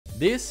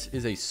This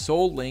is a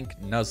Soul Link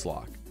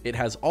Nuzlocke. It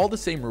has all the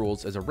same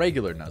rules as a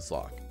regular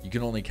Nuzlocke. You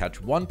can only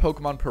catch one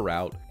Pokemon per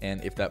route,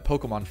 and if that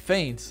Pokemon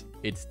faints,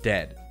 it's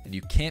dead, and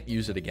you can't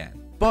use it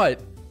again.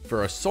 But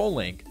for a Soul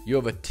Link, you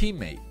have a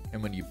teammate,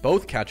 and when you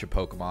both catch a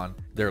Pokemon,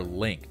 they're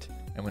linked.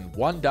 And when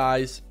one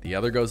dies, the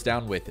other goes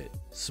down with it.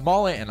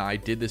 Smalla and I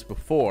did this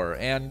before,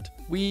 and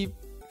we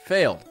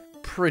failed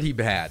pretty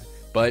bad.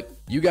 But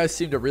you guys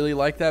seem to really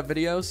like that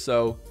video,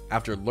 so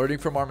after learning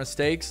from our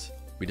mistakes,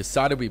 we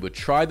decided we would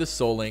try the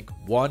Soul Link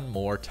one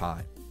more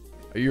time.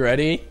 Are you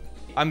ready?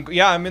 I'm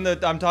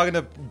talking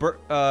to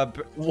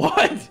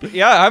What?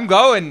 Yeah, I'm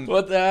going.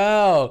 What the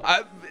hell?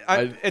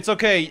 It's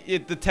okay.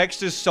 The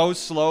text is so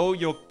slow.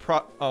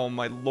 Oh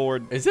my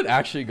lord. Is it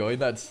actually going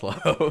that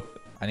slow?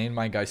 I need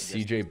my guy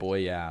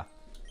cjya.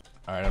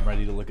 All right, I'm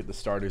ready to look at the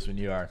starters when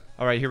you are.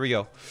 All right, here we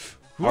go.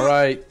 All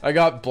right, I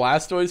got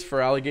Blastoise,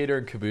 Feraligatr,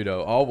 and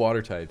Kabuto, all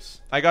water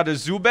types. I got a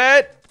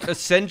Zubat, a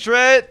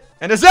Sentret,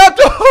 and a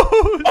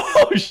Zapdos.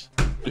 Oh,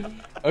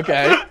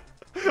 okay.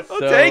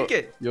 I'll take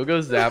it. You'll go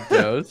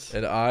Zapdos,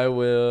 and I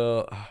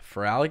will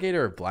Feraligatr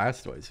or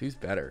Blastoise. Who's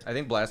better? I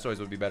think Blastoise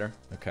would be better.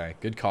 Okay,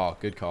 good call.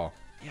 Good call.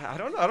 Yeah, I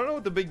don't know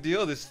what the big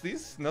deal.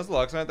 These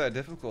Nuzlocks aren't that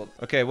difficult.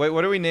 Okay, wait,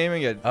 what are we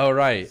naming it? Oh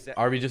right,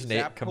 are we just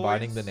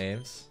combining the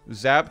names?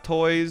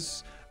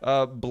 Zaptoise,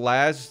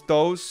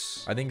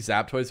 Blastos. I think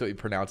Zaptoise, but we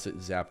pronounce it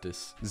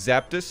Zapdos.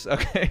 Zapdos,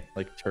 okay.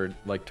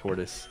 Like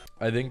tortoise.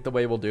 I think the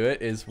way we'll do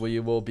it is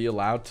we will be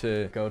allowed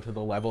to go to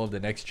the level of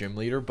the next gym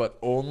leader, but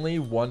only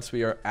once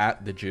we are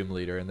at the gym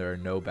leader and there are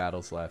no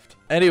battles left.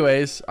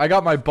 Anyways, I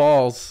got my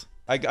balls.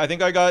 I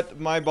think I got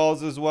my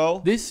balls as well.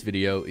 This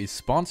video is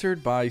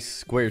sponsored by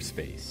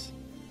Squarespace,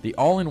 the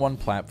all-in-one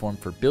platform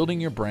for building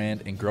your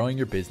brand and growing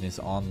your business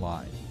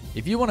online.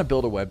 If you want to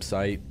build a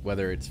website,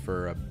 whether it's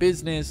for a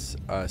business,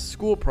 a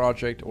school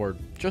project, or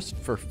just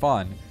for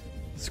fun,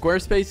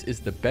 Squarespace is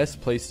the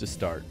best place to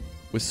start.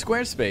 With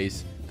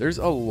Squarespace, there's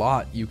a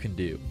lot you can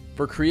do.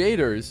 For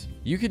creators,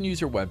 you can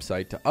use your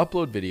website to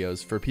upload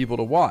videos for people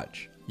to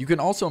watch. You can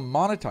also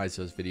monetize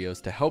those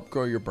videos to help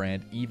grow your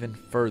brand even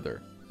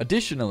further.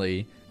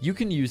 Additionally, you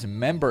can use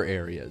member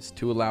areas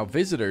to allow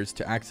visitors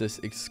to access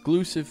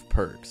exclusive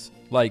perks,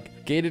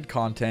 like gated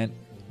content,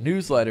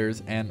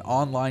 newsletters, and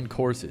online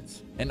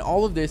courses. And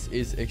all of this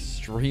is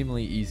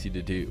extremely easy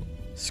to do.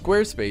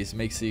 Squarespace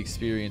makes the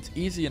experience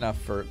easy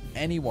enough for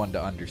anyone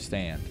to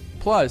understand.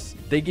 Plus,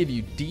 they give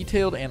you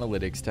detailed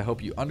analytics to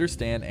help you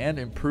understand and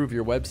improve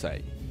your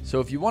website. So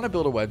if you want to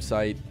build a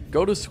website,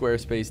 go to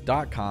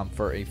squarespace.com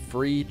for a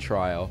free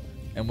trial.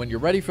 And when you're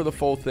ready for the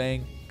full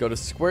thing, go to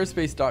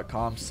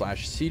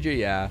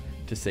squarespace.com/cjya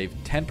to save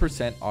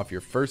 10% off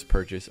your first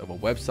purchase of a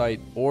website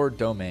or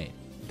domain.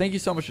 Thank you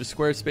so much to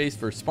Squarespace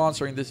for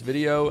sponsoring this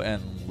video,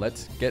 and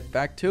let's get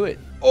back to it.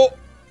 Oh,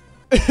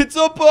 it's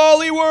a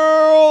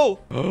Poliwhirl!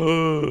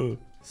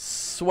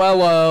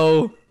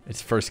 Swellow.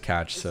 It's first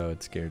catch, so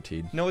it's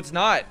guaranteed. No, it's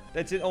not.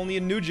 That's it. Only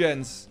in new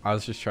gens. I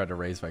was just trying to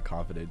raise my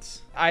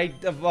confidence. I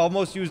have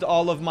almost used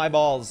all of my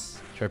balls.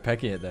 Try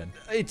pecking it then.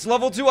 It's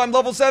level 2. I'm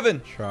level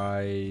 7.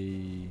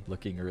 Try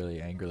looking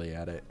really angrily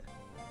at it.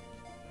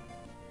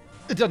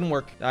 It doesn't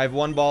work. I have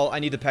one ball. I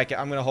need to peck it.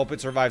 I'm going to hope it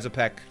survives a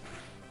peck.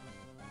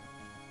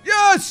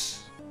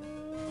 Yes!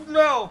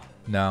 No.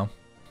 No.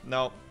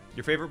 No.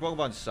 Your favorite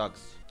Pokemon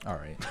sucks. All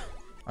right.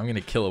 I'm going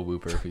to kill a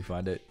Wooper if we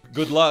find it.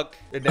 Good luck.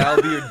 And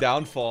that'll be your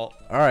downfall.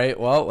 All right.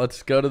 Well,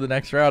 let's go to the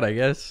next route, I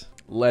guess.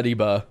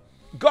 Lediba.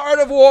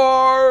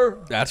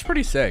 Gardevoir! That's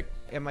pretty sick.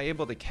 Am I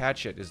able to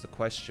catch it is the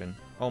question.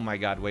 Oh my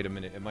god, wait a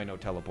minute. It might no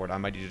teleport. I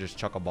might need to just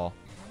chuck a ball.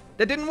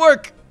 That didn't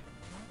work!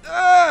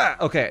 Ah!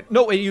 Okay.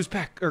 No, wait, use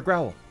peck or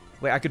growl.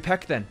 Wait, I could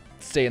peck then.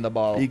 Stay in the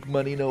ball. Big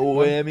money, no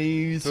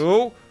whammies.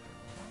 2.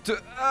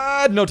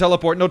 No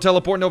teleport, no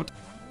teleport, no...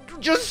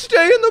 Just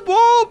stay in the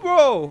ball,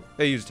 bro!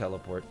 They use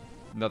teleport.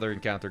 Another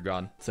encounter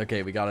gone. It's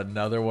okay. We got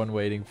another one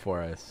waiting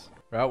for us.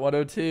 Route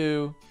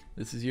 102.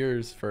 This is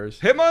yours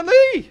first.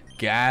 Hitmonlee!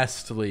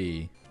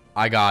 Ghastly.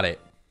 I got it.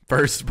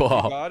 First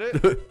ball. You got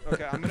it?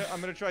 Okay, I'm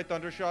gonna try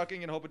Thunder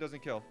Shocking and hope it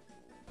doesn't kill.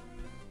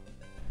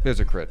 There's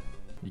a crit.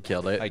 You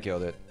killed it. I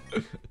killed it.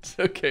 It's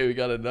okay. We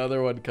got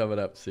another one coming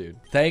up soon.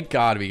 Thank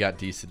God we got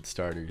decent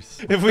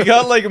starters. If we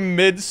got like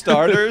mid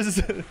starters.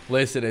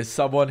 Listen, as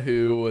someone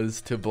who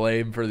was to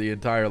blame for the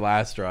entire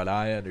last run,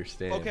 I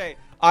understand. Okay.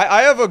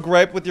 I have a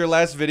gripe with your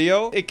last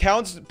video. It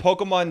counts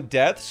Pokemon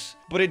deaths,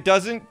 but it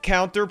doesn't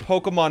counter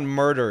Pokemon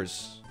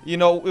murders. You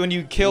know, when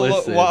you kill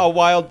a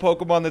wild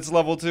Pokemon that's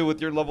level 2 with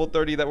your level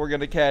 30 that we're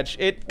gonna catch,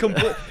 it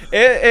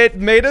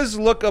made us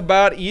look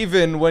about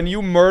even when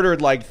you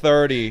murdered like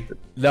 30.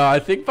 No, I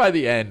think by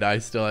the end, I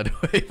still had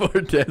way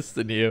more deaths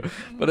than you.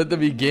 But at the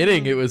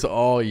beginning, it was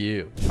all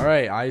you. All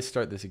right, I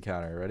start this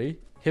encounter. Ready?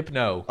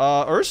 Hypno.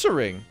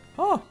 Ursaring.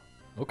 Oh,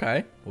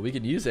 okay. Well, we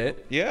can use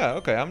it. Yeah,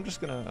 okay. I'm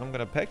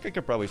gonna peck. I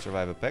could probably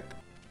survive a peck.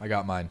 I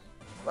got mine.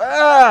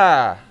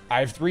 Ah!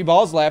 I have 3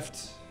 balls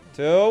left.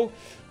 2,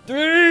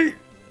 3.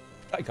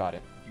 I got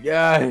it.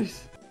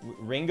 Yes.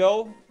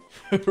 Ringo?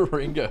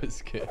 Ringo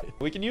is good.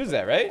 We can use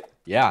that, right?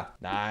 Yeah.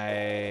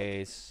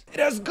 Nice. It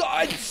has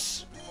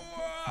guts!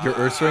 Your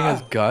Ursaring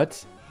has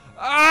guts?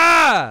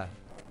 Ah!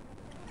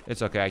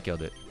 It's okay, I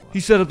killed it. He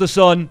set up the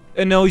sun,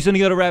 and now he's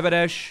sending out a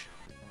Rapidash.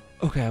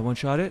 Okay, I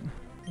one-shot it.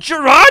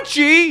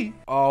 Jirachi!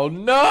 Oh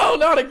no,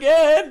 not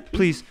again!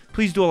 Please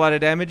do a lot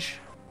of damage.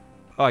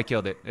 Oh, I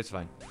killed it. It's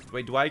fine.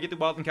 Wait, do I get the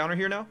wild encounter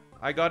here now?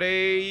 I got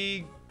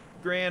a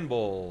Grand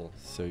Bull.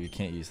 So you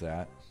can't use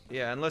that.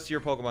 Yeah, unless your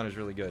Pokemon is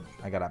really good.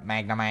 I got a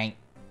Magnemite.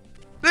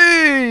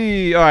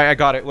 Hey! Alright, I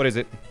got it. What is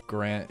it?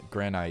 Granite,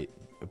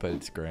 but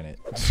it's granite.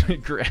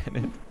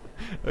 Granite.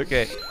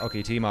 Okay.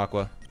 Okay, Team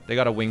Aqua. They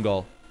got a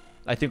Wingull.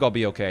 I think I'll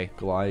be okay.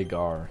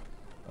 Gligar.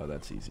 Oh,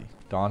 that's easy.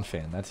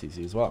 Donphan, that's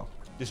easy as well.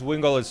 This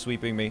Wingull is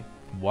sweeping me.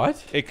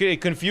 What?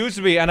 It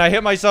confused me, and I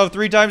hit myself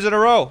 3 times in a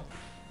row.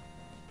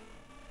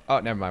 Oh,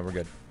 never mind. We're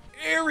good.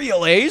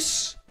 Aerial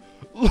Ace?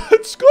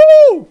 Let's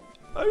go!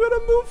 I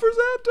gotta move for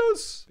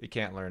Zapdos. You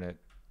can't learn it.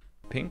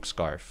 Pink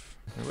Scarf.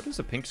 What does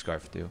a pink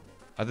scarf do?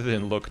 Other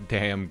than look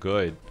damn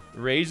good.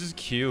 Raze is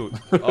cute.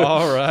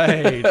 All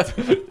right.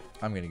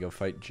 I'm gonna go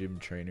fight gym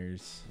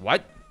trainers.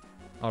 What?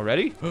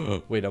 Already?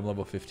 Wait, I'm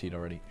level 15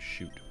 already.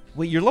 Shoot.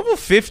 Wait, you're level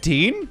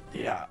 15?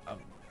 Yeah.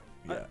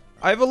 Yeah.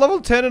 I have a level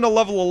 10 and a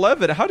level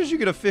 11. How did you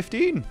get a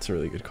 15? That's a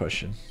really good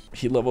question.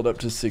 He leveled up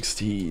to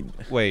 16.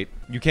 Wait,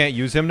 you can't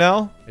use him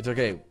now? It's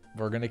okay.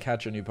 We're gonna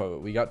catch a new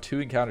Pokemon. We got 2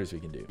 encounters we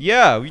can do.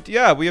 Yeah,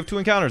 we have 2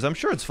 encounters. I'm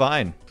sure it's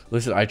fine.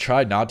 Listen, I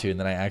tried not to, and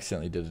then I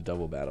accidentally did a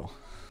double battle.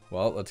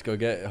 Well, let's go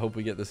hope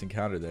we get this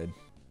encounter then.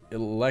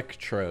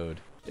 Electrode.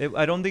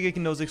 I don't think it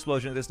can nose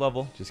explosion at this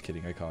level. Just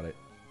kidding, I caught it.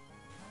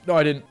 No,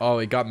 I didn't. Oh,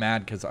 it got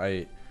mad because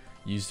I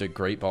used a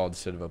Great Ball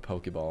instead of a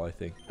Pokeball, I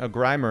think. A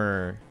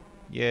Grimer.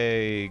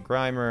 Yay,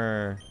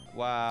 Grimer.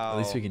 Wow. At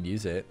least we can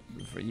use it.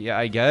 Yeah,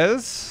 I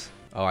guess.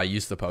 Oh, I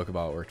used the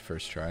Pokeball. It worked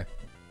first try.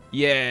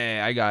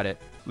 Yeah, I got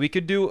it. We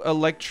could do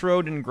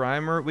Electrode and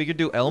Grimer. We could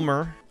do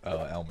Elmer.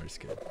 Oh, Elmer's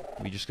good.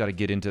 We just got to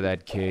get into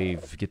that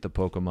cave, get the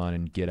Pokemon,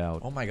 and get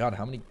out. Oh my god,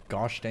 how many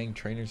gosh dang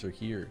trainers are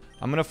here?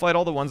 I'm going to fight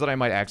all the ones that I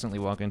might accidentally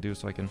walk into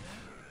so I can...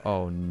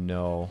 Oh,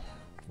 no.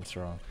 What's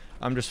wrong?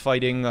 I'm just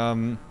fighting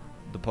the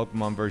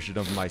Pokemon version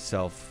of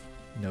myself.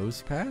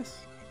 Nose Pass?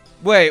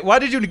 Wait, why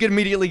did you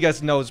immediately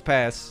guess Nose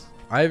Pass?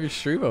 I have your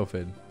stream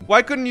open.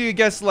 Why couldn't you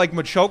guess, like,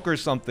 Machoke or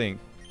something?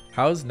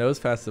 How is Nose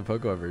Pass the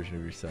Pokemon version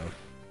of yourself?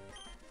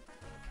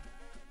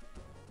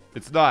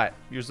 It's not.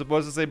 You're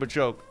supposed to say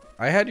Machoke.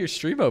 I had your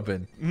stream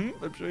open.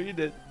 I'm sure you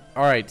did.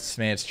 All right,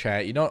 Smance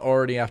chat. You don't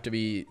already have to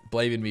be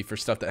blaming me for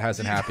stuff that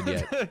hasn't happened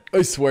yet.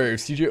 I swear,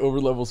 if CJ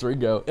overlevels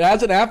Ringo, it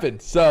hasn't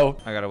happened. So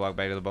I gotta walk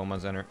back to the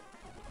Pokemon Center.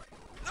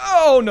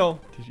 Oh no!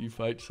 Did you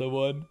fight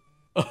someone?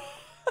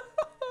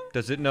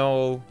 Does it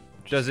know?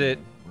 Does it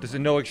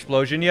know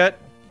explosion yet?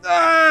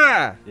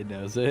 Ah! It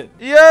knows it.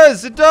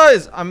 Yes, it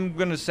does. I'm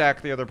gonna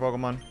sack the other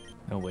Pokemon.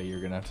 No way,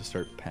 you're gonna have to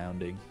start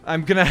pounding.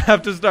 I'm gonna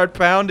have to start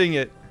pounding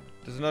it.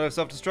 Does it not have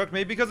self-destruct?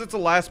 Maybe because it's the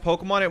last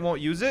Pokemon, it won't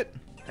use it.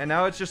 And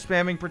now it's just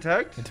spamming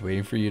protect? It's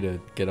waiting for you to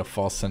get a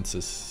false sense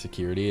of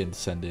security and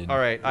send in.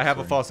 Alright, I have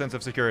a false sense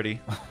of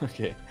security.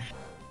 Okay.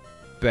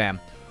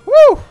 Bam.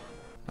 Woo!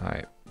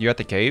 Alright, you at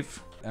the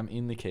cave? I'm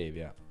in the cave,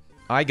 yeah.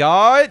 I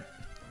got...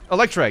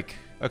 Electrike.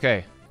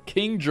 Okay.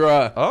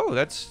 Kingdra. Oh,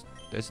 that's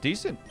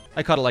decent.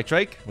 I caught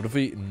Electrike. What if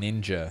we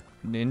Ninja?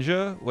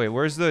 Ninja? Wait,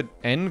 where's the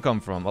N come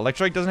from?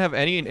 Electrike doesn't have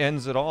any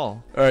N's at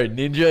all. Alright,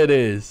 Ninja it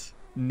is.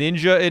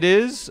 Ninja it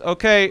is?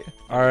 Okay.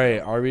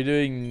 Alright, are we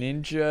doing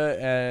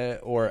Ninja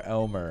or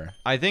Elmer?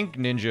 I think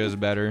Ninja is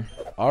better.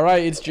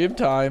 Alright, it's gym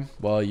time.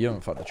 Well, you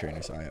haven't fought the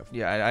trainers, I have.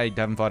 Yeah, I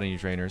haven't fought any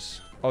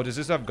trainers. Oh, does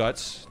this have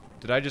guts?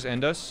 Did I just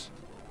end us?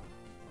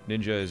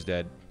 Ninja is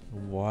dead.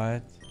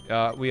 What?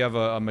 We have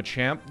a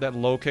Machamp that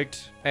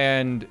low-kicked,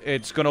 and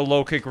it's gonna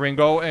low-kick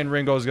Ringo, and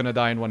Ringo's gonna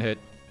die in 1 hit.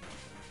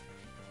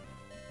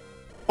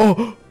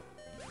 Oh!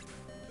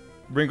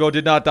 Ringo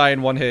did not die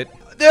in 1 hit.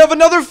 They have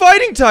another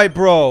fighting type,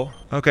 bro!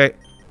 Okay.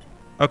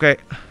 Okay.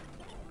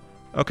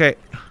 Okay.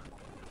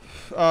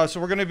 So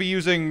we're gonna be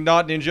using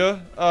not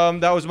Ninja.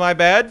 That was my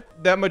bad.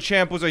 That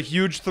Machamp was a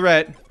huge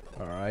threat.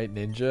 Alright,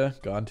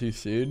 Ninja. Gone too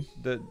soon.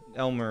 The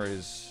Elmer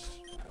is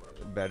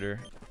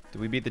better.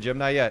 Did we beat the gym?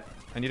 Not yet.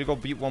 I need to go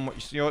beat one more.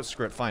 You know what?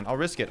 Screw it. Fine. I'll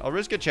risk it. I'll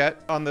risk it,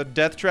 chat. On the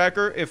death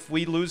tracker, if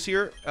we lose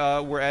here,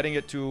 we're adding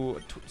it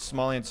to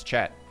Smoliant's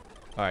chat.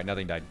 Alright,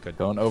 nothing died. Good.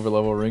 Don't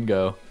overlevel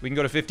Ringo. We can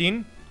go to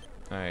 15?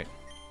 Alright.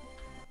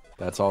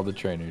 That's all the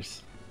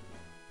trainers.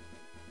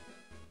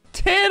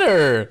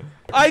 Tanner!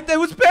 I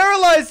was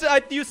paralyzed!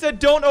 You said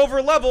don't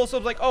over level, so I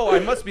was like, oh, I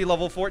must be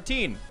level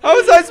 14. How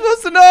was I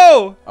supposed to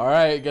know?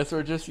 Alright, I guess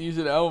we're just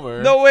using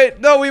Elmer. No, wait.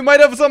 No, we might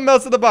have something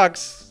else in the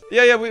box.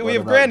 Yeah, we have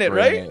about granite,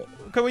 right?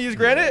 Can we use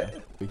granite? Yeah,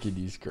 we could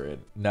use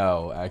granite.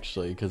 No,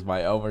 actually, because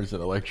my Elmer's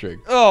an electric.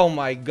 Oh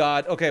my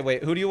god. Okay,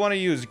 wait. Who do you want to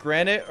use?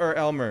 Granite or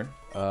Elmer?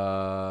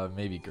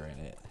 Maybe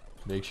granite.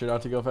 Make sure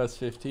not to go past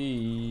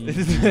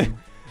 15.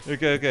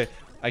 Okay.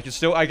 I can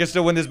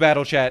still win this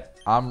battle, chat.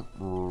 I'm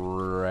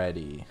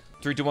ready.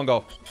 3, 2, 1,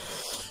 go.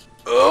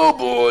 Oh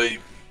boy.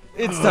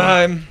 It's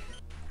time.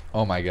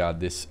 Oh my god,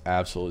 this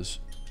Absol is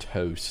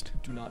toast.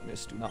 Do not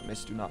miss, do not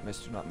miss, do not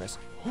miss, do not miss.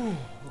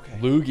 Okay.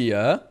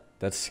 Lugia.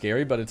 That's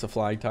scary, but it's a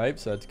flying type,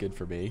 so that's good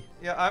for me.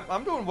 Yeah,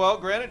 I'm doing well.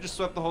 Granted, just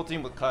swept the whole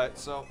team with cut,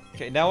 so...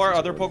 Okay, now our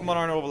other Pokemon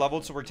aren't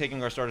over-leveled, so we're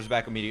taking our starters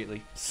back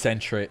immediately.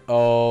 Sentry.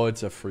 Oh,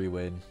 it's a free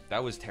win.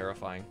 That was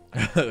terrifying.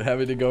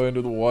 Having to go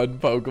into the one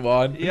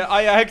Pokemon. Yeah,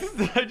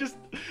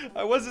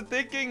 I wasn't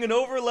thinking and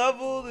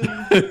over-leveled,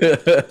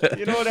 and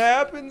you know what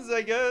happens,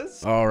 I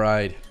guess. All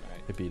right.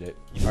 I beat it.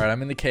 All right,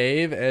 I'm in the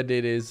cave, and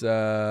it is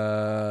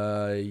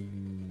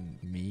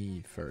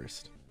me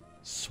first.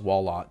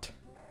 Swalot.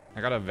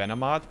 I got a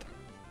Venomoth.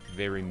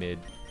 Very mid.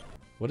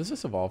 What does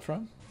this evolve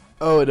from?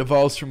 Oh, it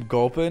evolves from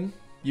Gulpin?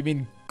 You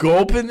mean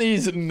Gulpin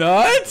these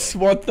nuts?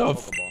 What the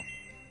f...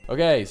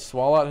 Okay,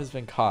 Swalot has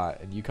been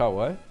caught. And you caught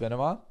what?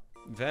 Venomoth?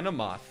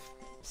 Venomoth.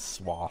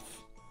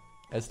 Swath.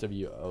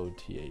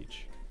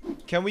 S-W-O-T-H.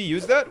 Can we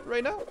use that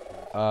right now?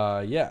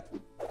 Yeah.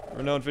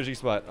 Renowned fishing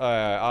spot.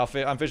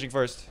 I'm fishing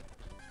first.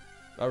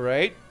 All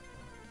right.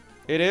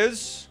 It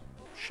is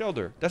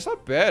Shelter. That's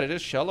not bad. It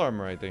is Shell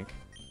Armor, I think.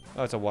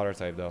 Oh, it's a water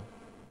type, though.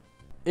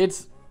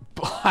 It's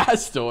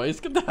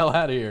Blastoise. Get the hell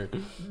out of here.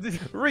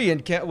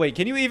 Wait,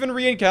 can you even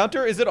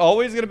re-encounter? Is it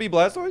always going to be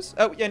Blastoise?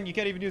 Oh, yeah, and you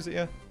can't even use it,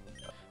 yeah.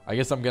 I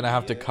guess I'm going to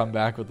have to come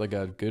back with like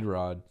a good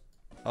rod.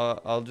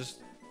 I'll just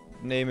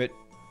name it.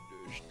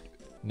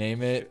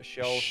 Name it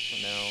Shell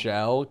for now.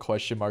 Shell,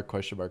 question mark,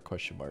 question mark,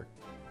 question mark.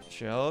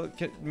 Shell?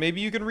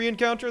 Maybe you can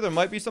re-encounter? There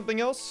might be something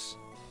else?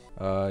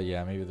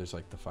 Yeah, maybe there's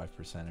like the 5%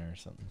 or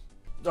something.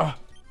 Ah,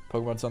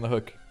 Pokemon's on the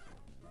hook.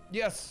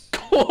 Yes.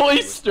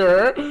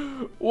 Cloyster?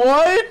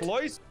 What?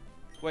 Cloyster?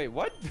 Wait,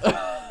 what?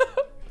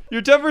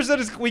 Your temper said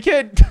we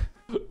can't.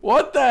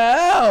 What the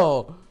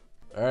hell?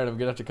 All right, I'm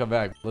gonna have to come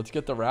back. Let's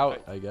get the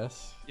route, I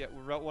guess. Yeah,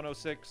 we're Route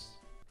 106.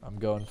 I'm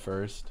going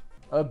first.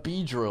 A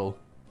Beedrill.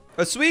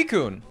 A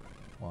Suicune.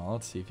 Well,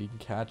 let's see if you can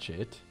catch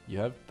it. You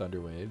have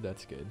Thunder Wave.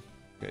 That's good.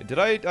 Okay, did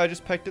I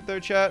just pecked it there,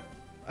 chat?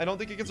 I don't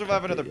think it can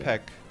survive another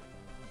peck.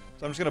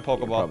 So I'm just gonna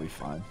Pokeball. Probably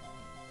fine.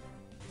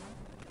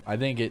 I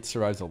think it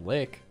survives a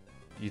lick.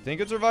 You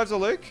think it survives a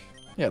lick?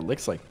 Yeah,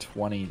 lick's like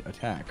 20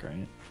 attack,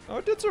 right? Oh,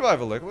 it did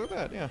survive a lick. Look at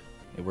that, yeah.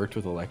 It worked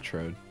with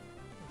Electrode.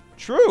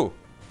 True.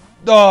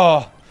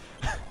 Oh.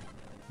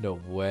 No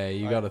way.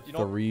 You got a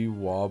 3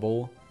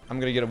 wobble. I'm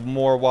gonna get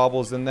more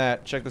wobbles than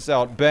that. Check this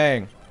out.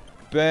 Bang.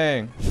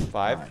 Bang.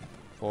 5,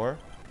 4,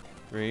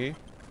 3,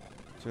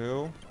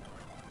 2,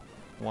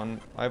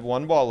 1. I have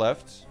 1 ball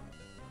left.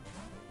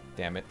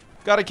 Damn it.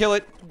 Gotta kill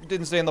it.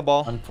 Didn't stay in the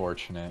ball.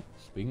 Unfortunate.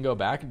 We can go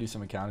back and do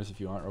some encounters if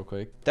you want real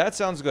quick. That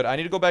sounds good. I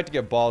need to go back to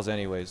get balls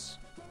anyways.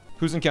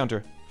 Who's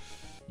encounter?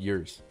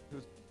 Yours.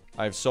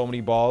 I have so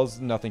many balls,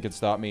 nothing can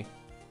stop me.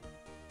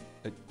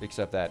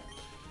 Except that.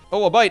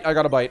 Oh, a bite. I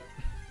got a bite.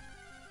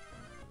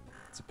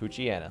 It's a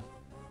Poochiana.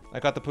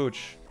 I got the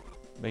pooch.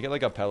 Make it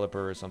like a Pelipper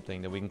or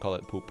something that we can call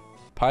it poop.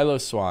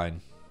 Piloswine.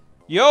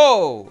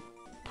 Yo!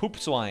 Poop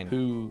swine.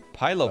 Poo.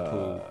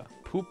 Pilopoo.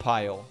 Poop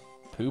pile.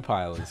 Poo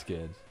pile is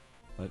good.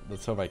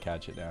 Let's hope I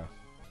catch it now.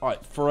 Oh,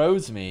 it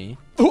froze me.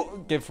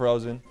 Get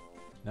frozen.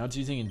 Now it's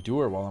using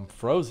Endure while I'm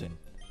frozen.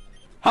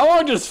 How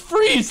long does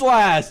freeze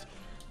last?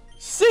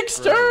 6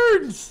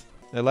 turns!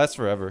 It lasts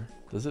forever.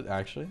 Does it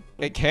actually?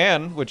 It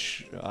can,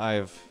 which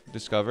I've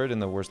discovered in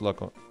the worst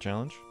luck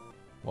challenge.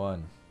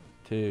 1,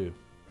 2,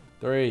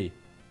 3.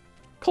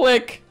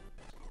 Click!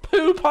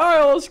 Poo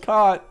pile is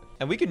caught.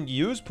 And we can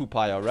use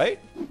Poopile, right?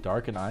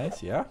 Dark and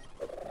Ice, yeah.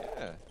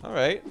 Yeah. All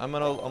right. I'm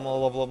gonna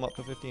level him up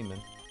to 15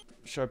 then.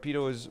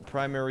 Sharpedo is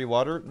primary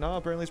water. No,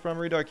 apparently it's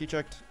primary dark. He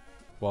checked.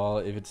 Well,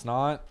 if it's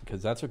not,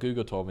 because that's what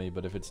Google told me,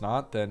 but if it's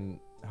not, then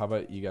how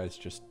about you guys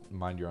just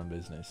mind your own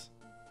business?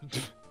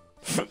 Okay.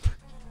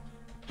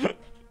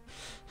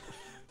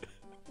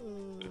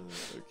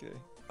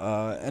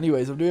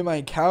 Anyways, I'm doing my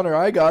encounter.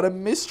 I got a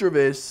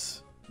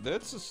Mischievous.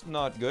 That's just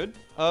not good.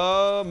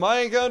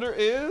 My encounter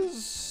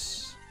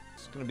is...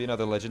 It's gonna be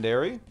another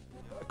legendary.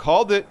 I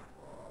called it.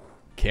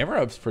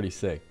 Camera Up's pretty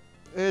sick.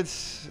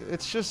 It's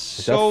just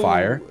Is so... that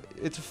fire?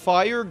 It's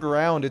fire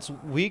ground. It's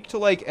weak to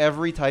like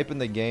every type in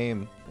the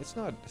game. It's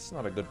not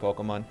a good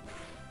Pokemon.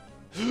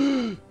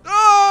 Oh,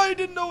 I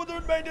didn't know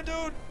their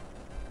magnitude.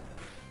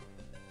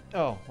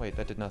 Oh, wait,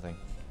 that did nothing.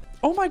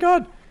 Oh my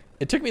god.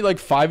 It took me like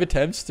 5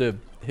 attempts to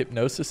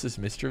hypnosis this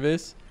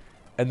Mischievous,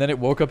 and then it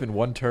woke up in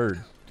 1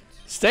 turn.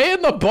 Stay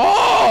in the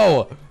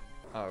ball!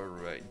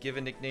 Alright, give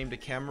a nickname to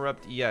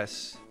Camerupt.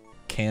 Yes.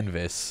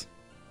 Canvas.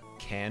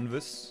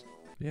 Canvas?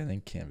 Yeah, I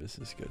think Canvas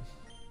is good.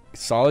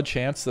 Solid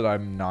chance that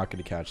I'm not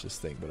going to catch this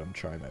thing, but I'm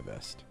trying my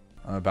best.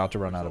 I'm about to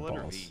run out of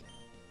balls.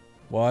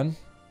 1,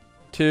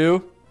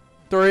 2,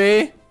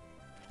 3.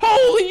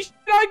 Holy shit,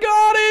 I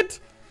got it!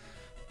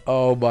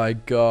 Oh my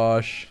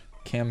gosh.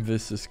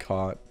 Canvas is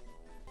caught.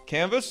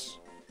 Canvas?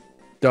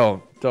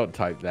 Don't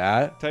type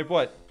that. Type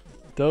what?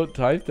 Don't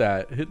type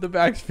that. Hit the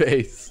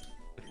backspace.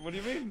 What do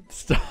you mean?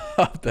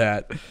 Stop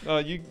that.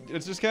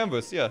 It's just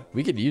Canvas, yeah.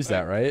 We could use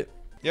that, right?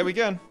 Yeah, we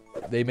can.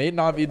 They may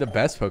not be the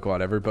best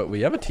Pokemon ever, but we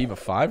have a team of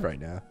 5 right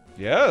now.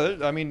 Yeah,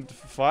 I mean,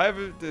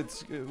 5,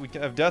 we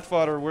can have Death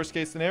Fodder, worst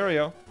case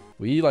scenario.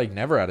 We, like,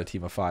 never had a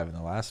team of 5 in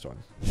the last one.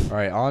 All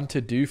right, on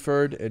to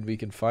Dewford, and we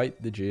can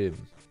fight the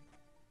gym.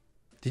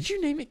 Did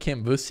you name it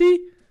Cambusi?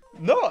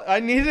 No,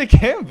 I needed a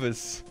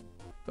canvas.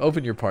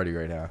 Open your party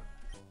right now.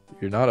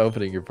 You're not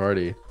opening your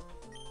party.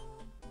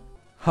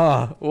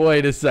 Huh,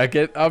 wait a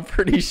second. I'm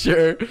pretty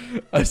sure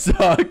I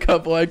saw a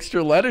couple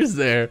extra letters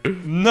there.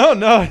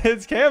 No,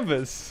 it's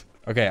canvas.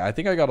 Okay, I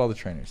think I got all the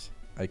trainers.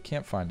 I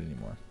can't find any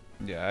more.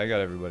 Yeah, I got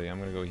everybody. I'm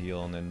gonna go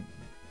heal and then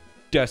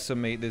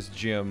decimate this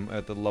gym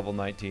at the level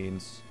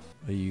 19s.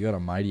 Oh, you got a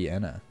mighty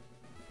Enna.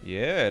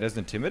 Yeah, it doesn't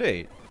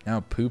intimidate.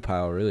 Now poo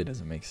pile really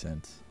doesn't make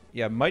sense.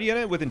 Yeah, mighty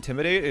Enna with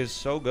intimidate is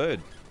so good.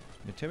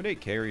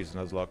 Intimidate carries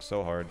Nuzlocke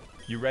so hard.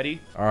 You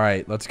ready? All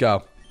right, let's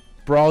go.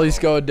 Brawly's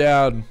going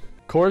down.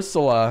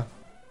 Corsola.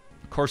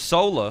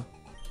 Corsola?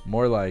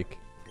 More like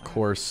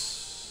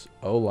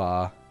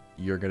Corsola.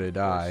 You're gonna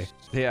die.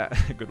 Yeah,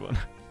 good one.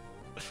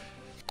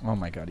 Oh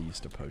my god, he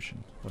used a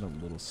potion. What a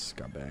little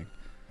scumbag.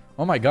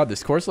 Oh my god,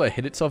 this Corsola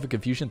hit itself in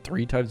confusion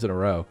 3 times in a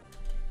row.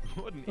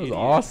 What an That was idiot.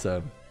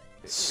 awesome.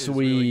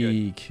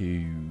 Really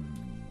Suicune.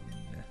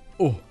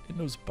 Oh, it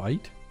knows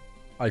bite.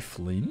 I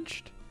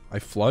flinched. I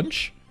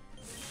flunch.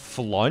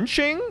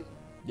 Flunching?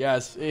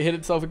 Yes, it hit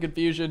itself in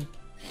confusion.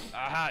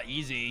 Aha,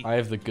 easy. I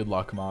have the good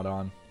luck mod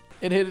on.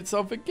 It hit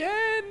itself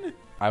again.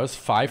 I was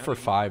 5 for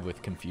 5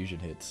 with confusion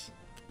hits.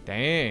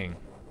 Dang.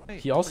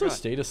 He also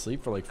stayed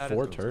asleep for like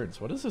 4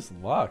 turns. What is this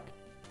luck?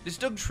 This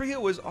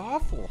Dugtrio is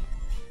awful.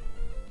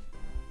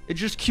 It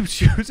just keeps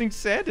using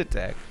sand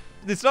attack.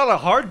 It's not a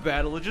hard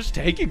battle, it's just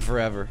taking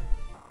forever.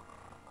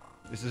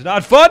 This is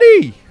not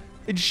funny!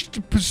 It's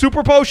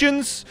super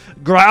potions,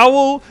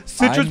 growl,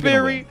 citrus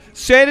berry,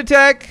 sand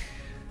attack.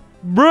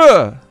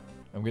 Bruh.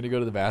 I'm gonna go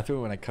to the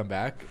bathroom. When I come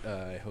back,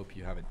 I hope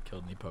you haven't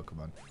killed any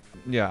Pokemon.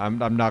 Yeah, I'm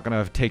not gonna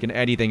have taken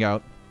anything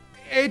out.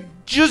 It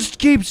just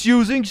keeps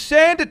using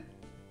sand.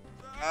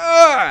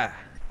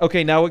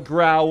 Okay, now it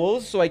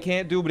growls, so I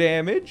can't do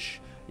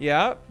damage.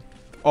 Yeah.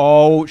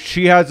 Oh,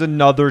 she has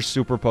another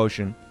super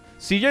potion.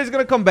 CJ's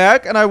gonna come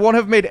back, and I won't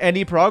have made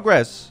any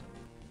progress.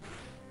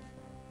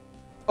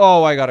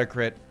 Oh, I got a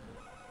crit.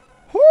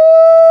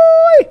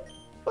 Hoi!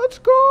 Let's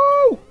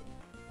go!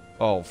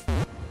 Oh.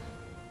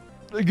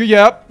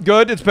 Yep,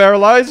 good. It's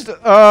paralyzed.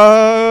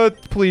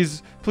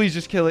 Please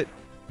just kill it.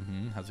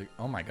 How's it?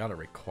 Oh my god, a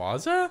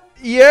Rayquaza?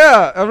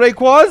 Yeah, a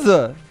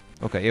Rayquaza.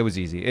 Okay, it was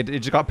easy. It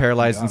just got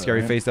paralyzed and it, scary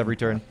right? faced every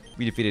turn.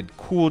 We defeated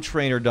Cool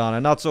Trainer Donna.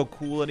 Not so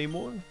cool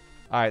anymore.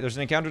 All right, there's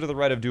an encounter to the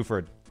right of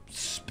Dewford.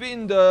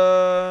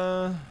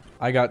 Spinda.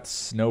 I got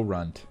Snow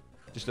Runt.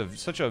 Just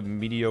such a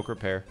mediocre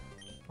pair.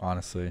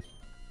 Honestly.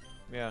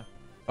 Yeah.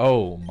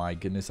 Oh my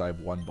goodness, I have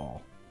 1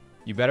 ball.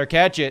 You better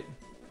catch it.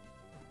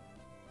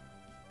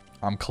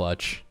 I'm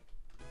clutch.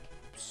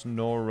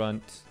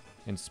 Snorunt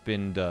and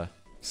Spinda.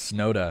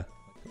 Snowda.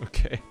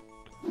 Okay.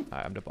 All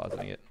right, I'm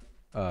depositing it.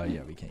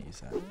 Yeah, we can't use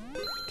that.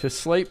 To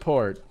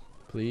Slateport,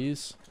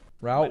 please.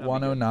 Route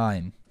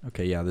 109.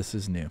 Okay, yeah, this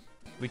is new.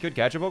 We could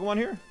catch a Pokemon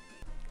here?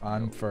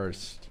 I'm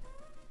first.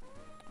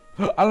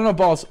 I don't know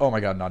balls. Oh my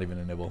god, not even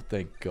a nibble.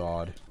 Thank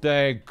god.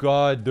 Thank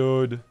God,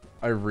 dude.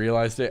 I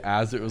realized it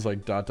as it was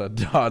like dotting.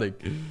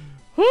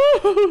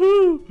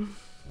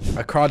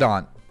 A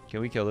Crawdont. Can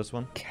we kill this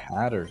one?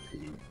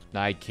 Caterpie.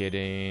 Not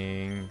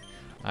kidding.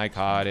 I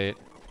caught it.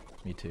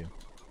 Me too.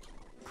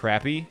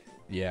 Crappy?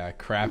 Yeah,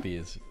 crappy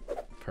is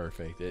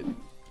perfect.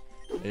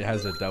 It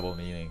has a double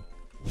meaning.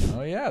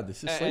 Oh yeah,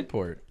 this is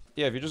Slateport.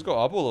 Yeah, if you just go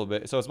up a little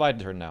bit. So it's my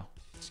turn now.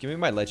 Just give me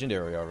my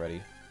legendary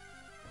already.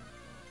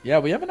 Yeah,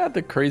 we haven't had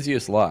the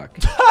craziest luck.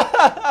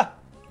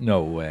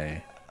 No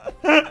way.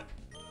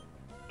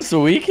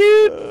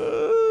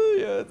 Suicune?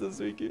 Yeah, it's a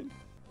Suicune.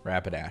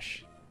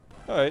 Rapidash.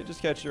 Alright,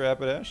 just catch your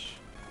Rapidash.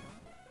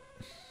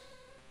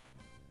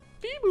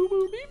 Beep boop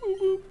boop beep boop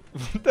boop.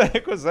 What the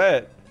heck was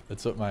that?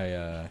 That's what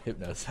my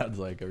Hypno sounds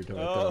like every time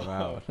I throw him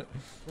out.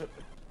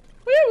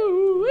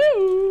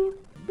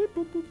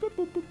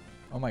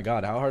 Oh my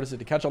god, how hard is it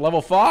to catch a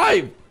level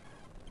 5?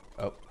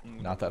 Oh,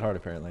 not that hard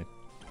apparently.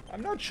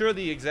 I'm not sure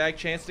the exact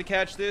chance to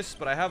catch this,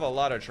 but I have a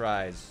lot of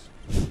tries.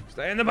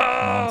 Stay in the Come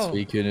ball! on,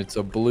 Suicune, it's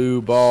a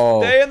blue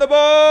ball. Stay in the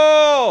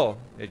ball!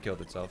 It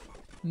killed itself.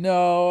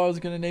 No, I was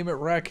gonna name it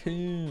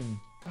Raccoon.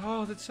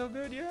 Oh, that's so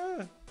good,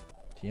 yeah.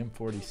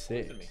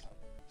 TM46.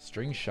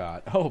 String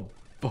shot. Oh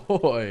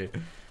boy.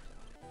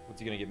 What's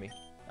he gonna give me?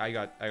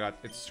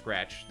 It's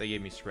Scratch. They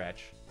gave me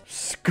Scratch.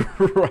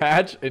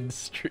 Scratch and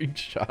string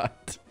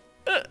shot.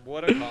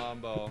 What a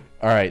combo.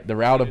 Alright, the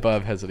route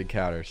above has an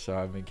encounter, so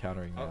I'm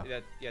encountering Oh,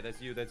 now. yeah,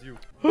 that's you, that's you.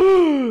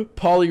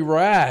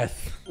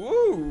 Polywrath.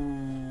 Ooh,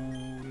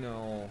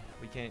 no.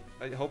 We can't.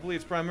 Hopefully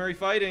it's primary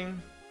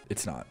fighting.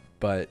 It's not,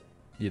 but,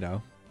 you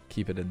know,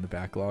 keep it in the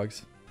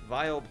backlogs.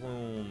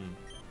 Vileplume.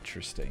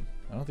 Interesting.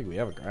 I don't think we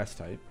have a grass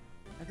type.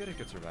 I bet it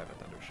could survive a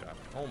Thunder Shock.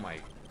 Oh my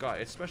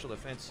god, its special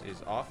defense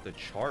is off the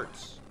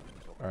charts.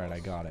 Alright, I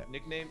got it.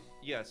 Nickname?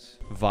 Yes.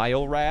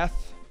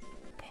 Vilewrath.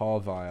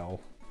 Pawvile.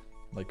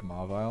 Like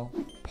Mawvile.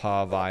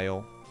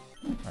 Pawvile.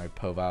 Alright,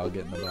 Povile,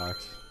 get in the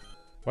box.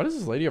 Why does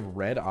this lady have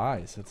red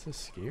eyes? That's so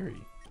scary.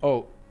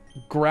 Oh,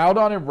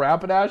 Groudon and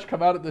Rapidash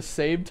come out at the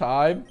same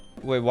time?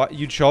 Wait, what?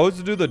 You chose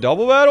to do the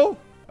double battle?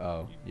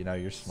 Oh, you know,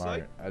 you're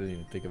smart. I didn't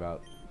even think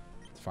about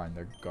fine.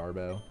 They're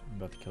Garbo. I'm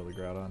about to kill the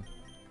Groudon.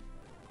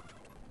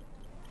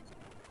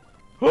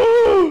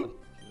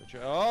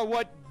 Oh,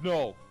 what?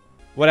 No.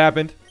 What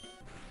happened?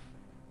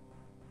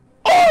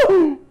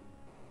 Oh!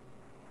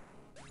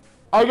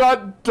 I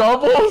got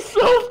double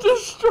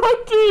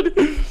self-destructed!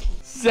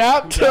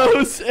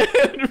 Zapdos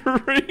and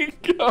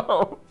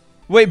Rico!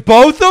 Wait,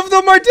 both of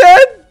them are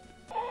dead?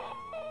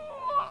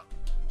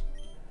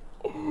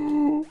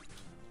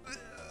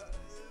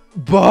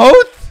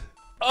 Both?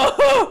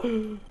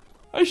 Oh,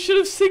 I should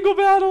have single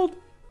battled.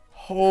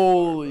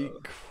 Holy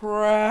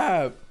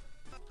crap.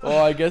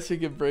 Well, I guess we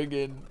can bring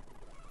in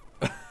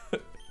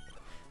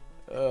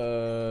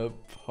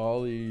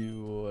Polly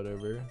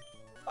whatever.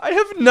 I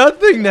have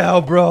nothing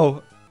now,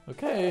 bro.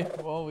 Okay,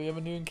 well, we have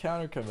a new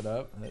encounter coming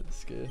up.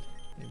 That's good.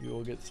 Maybe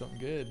we'll get something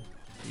good.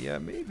 Yeah,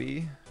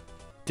 maybe.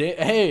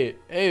 Hey,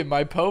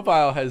 my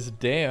Popile has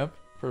damp.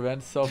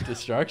 Prevents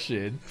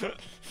self-destruction.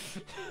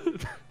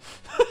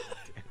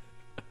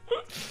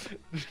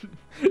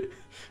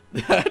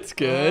 That's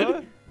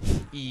good.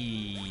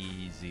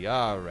 Easy.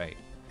 All right.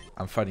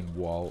 I'm fighting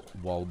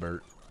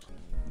Walbert.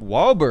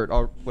 Walbert.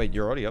 Oh, wait,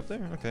 you're already up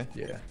there? Okay.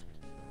 Yeah.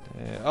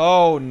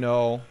 Oh,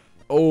 no.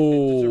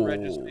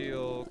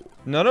 Oh.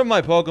 None of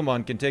my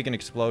Pokemon can take an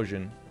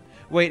explosion.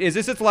 Wait, is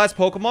this its last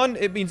Pokemon?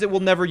 It means it will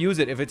never use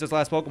it if it's its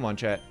last Pokemon,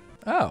 chat.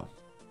 Oh.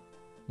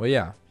 Well,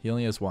 yeah. He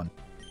only has one.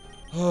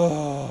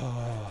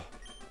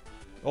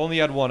 Only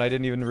had one. I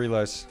didn't even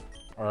realize.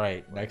 All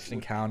right. Next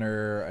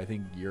encounter. I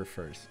think you're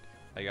first.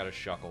 I got a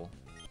Shuckle.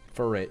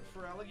 Furret.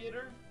 For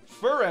alligator?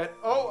 Furret.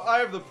 Oh, I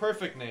have the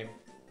perfect name.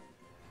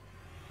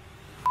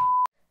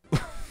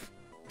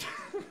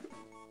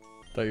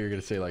 Thought you were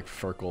gonna say like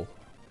Furkle.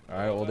 All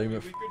right, we'll name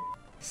it.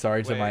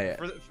 Sorry to my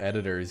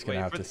editor. He's gonna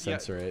have to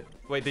censor it.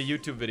 Wait, the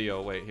YouTube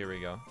video. Wait, here we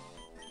go.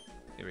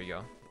 Here we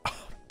go.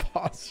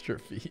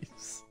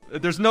 Apostrophes.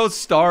 There's no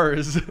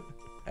stars.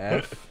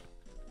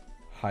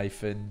 F-CK.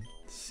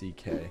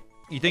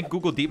 You think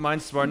Google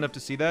DeepMind's smart enough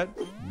to see that?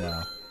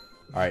 No.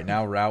 All right,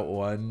 now Route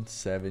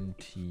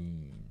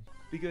 117.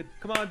 Be good.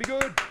 Come on, be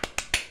good.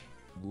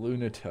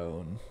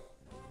 Lunatone.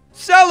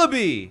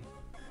 Celebi!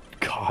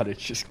 God, it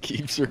just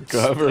keeps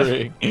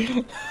recovering.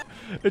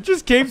 It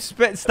just keeps...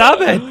 Stop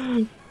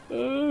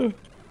it!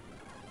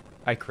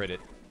 I crit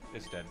it.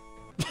 It's dead.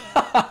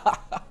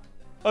 I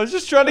was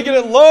just trying to get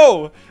it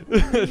low.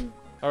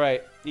 All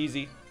right,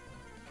 easy.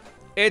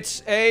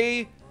 It's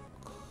a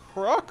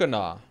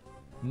Croconaw.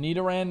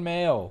 Nidoran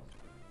male.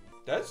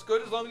 That's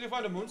good as long as you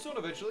find a Moonstone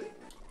eventually.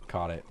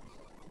 Caught it.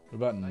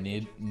 What about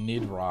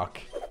Nidrock?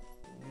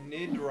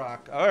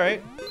 Nidrock. All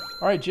right.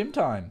 All right, gym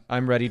time.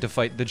 I'm ready to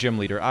fight the gym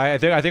leader. I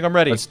think I'm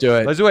ready. Let's do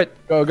it. Let's do it.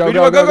 Go, go,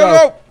 go, go,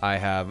 go. I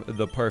have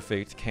the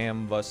perfect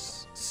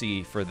canvas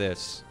C for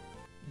this.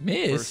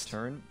 Missed. First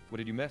turn. What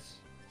did you miss?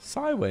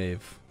 Psywave.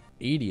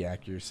 80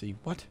 accuracy.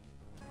 What?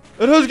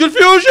 It has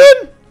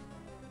confusion.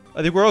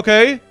 I think we're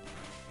okay.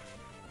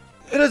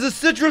 It has a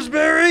citrus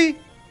berry.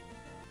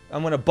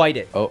 I'm gonna bite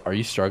it. Oh, are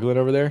you struggling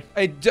over there?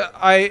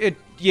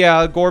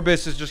 Yeah,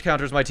 Gorbis just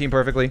counters my team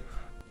perfectly.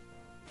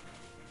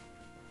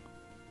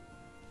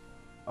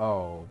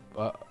 Oh,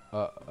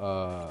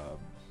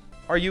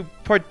 Are you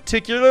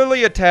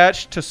particularly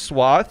attached to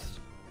Swath?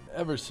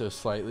 ever so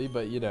slightly,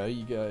 but you know,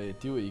 you gotta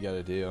do what you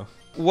gotta do.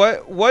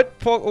 What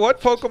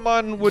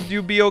Pokemon would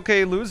you be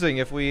okay losing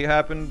if we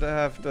happen to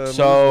have to lose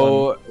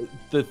one?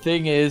 The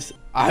thing is,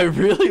 I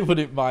really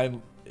wouldn't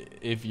mind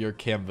if your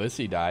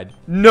Cambusi died.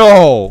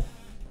 No.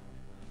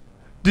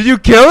 Did you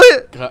kill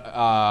it?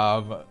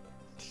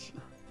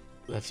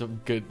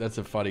 That's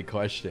a funny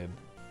question.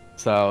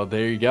 So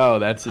there you go.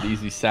 That's an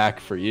easy sack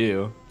for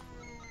you.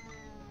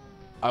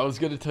 I was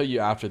gonna tell you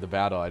after the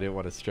battle. I didn't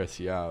want to stress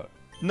you out.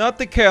 Not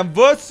the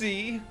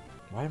Cambusi.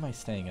 Why am I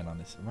staying in on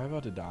this? Am I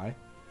about to die?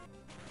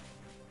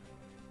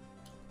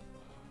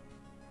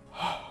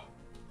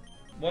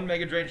 One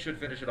Mega Drain should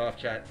finish it off,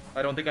 chat.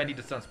 I don't think I need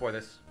to Sunspore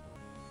this.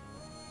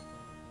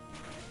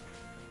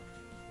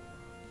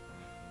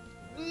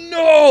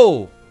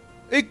 No!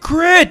 It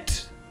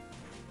crit!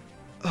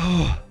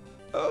 Oh,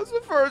 that was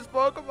the first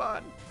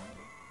Pokemon.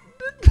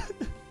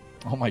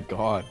 Oh my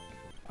god.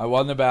 I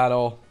won the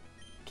battle.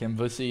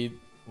 Cambusi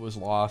was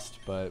lost,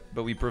 but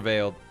we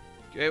prevailed.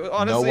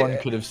 Honestly, no one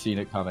could have seen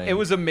it coming. It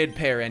was a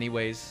mid-pair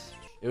anyways.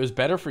 It was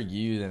better for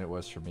you than it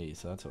was for me,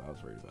 so that's what I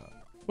was worried about.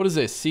 What is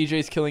this?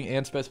 CJ's killing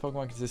Ant's best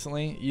Pokemon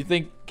consistently? You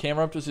think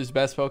Camerupt is his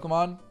best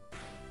Pokemon?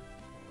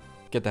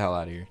 Get the hell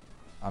out of here.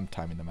 I'm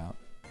timing them out.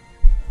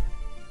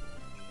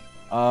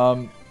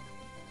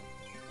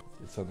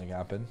 Did something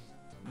happen?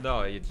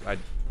 No,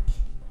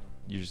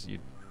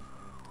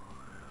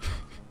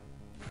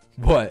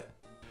 What?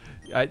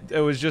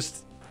 It was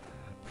just...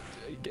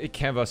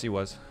 Canvasy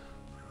was.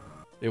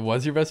 It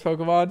was your best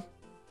Pokemon?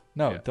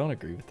 No, Yeah. Don't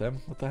agree with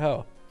them. What the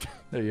hell?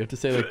 No, you have to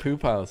say like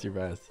Poopile's your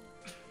best.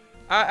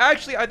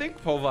 Actually, I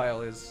think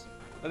Povile is.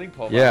 I think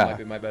Povile might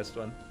be my best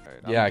one.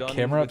 Right, Yeah,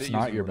 Camerupt's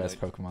not your best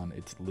Pokemon.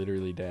 It's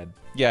literally dead.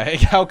 Yeah,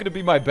 how could it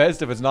be my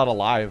best if it's not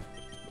alive?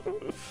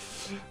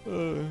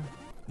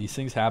 These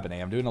things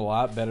happening. I'm doing a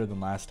lot better than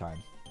last time.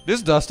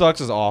 This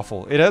Dustox is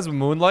awful. It has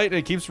Moonlight.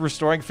 It keeps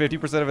restoring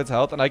 50% of its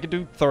health, and I can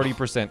do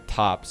 30%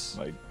 tops.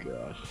 My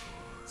gosh.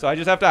 So I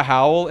just have to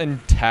howl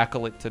and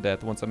tackle it to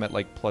death once I'm at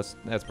like plus.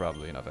 That's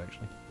probably enough,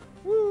 actually.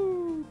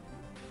 Woo!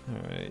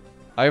 All right.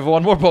 I have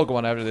one more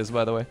Pokemon after this,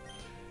 by the way.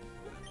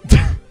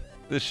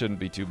 This shouldn't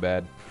be too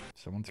bad.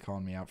 Someone's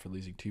calling me out for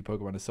losing 2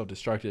 Pokemon to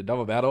self-destruct in a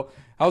double battle.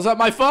 How's that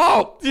my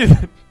fault? You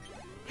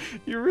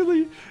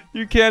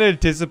can't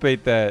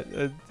anticipate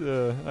that.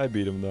 I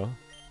beat him though.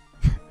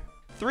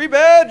 3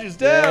 badges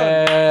down.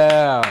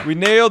 Yeah. We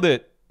nailed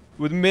it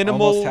with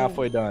minimal. Almost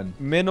halfway done.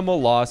 Minimal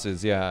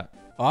losses. Yeah.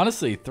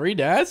 Honestly, 3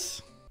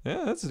 deaths?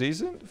 Yeah, that's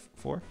decent.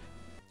 4.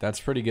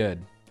 That's pretty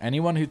good.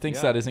 Anyone who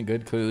thinks that isn't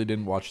good clearly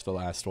didn't watch the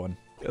last one.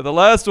 Yeah, the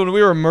last one,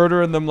 we were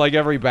murdering them like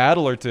every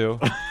battle or 2.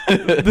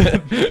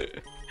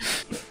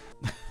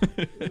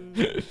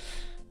 It's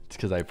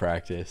because I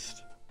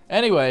practiced.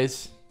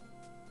 Anyways,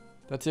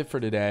 that's it for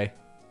today.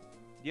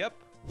 Yep.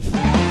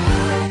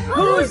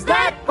 Who's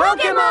that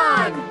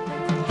Pokemon?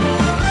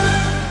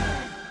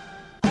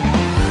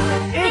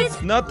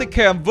 It's not the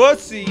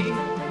Cambussy.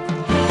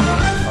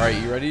 All right,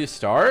 you ready to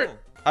start?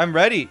 I'm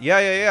ready.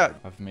 Yeah.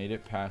 I've made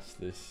it past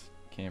this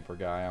camper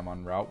guy. I'm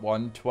on Route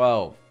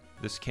 112.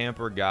 This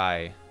camper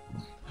guy.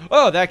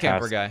 Oh, that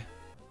camper guy.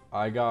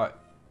 I got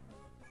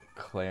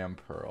Clam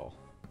Pearl.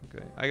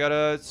 Okay. I got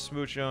a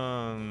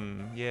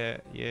Smoochum. Yeah,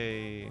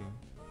 yay.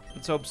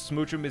 Let's hope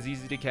Smoochum is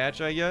easy to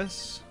catch, I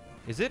guess.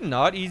 Is it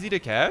not easy to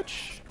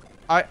catch?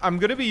 I'm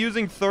going to be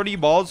using 30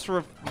 balls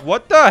for...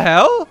 What the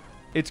hell?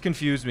 It's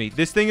confused me.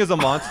 This thing is a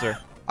monster.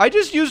 I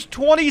just used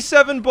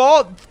 27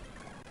 balls.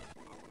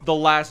 The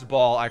last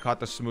ball, I caught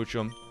the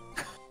Smoochum.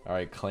 All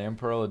right, Clam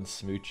Pearl and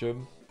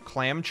Smoochum.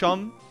 Clam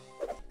Chum?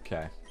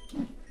 Okay.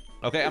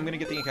 Okay, I'm going to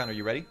get the encounter.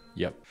 You ready?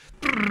 Yep.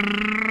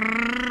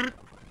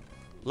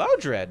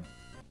 Loudred.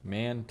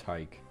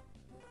 Mantine.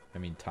 I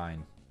mean,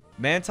 Tine.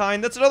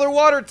 Mantine? That's another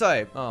water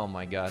type. Oh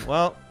my god.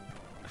 Well,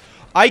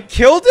 I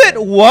killed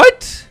it?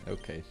 What?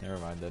 Okay, never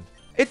mind then.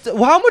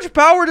 How much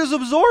power does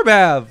Absorb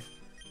have?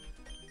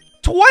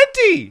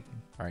 20!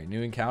 All right,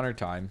 new encounter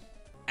time.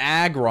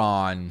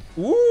 Aggron.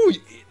 Ooh,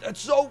 that's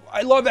so...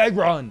 I love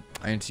Aggron.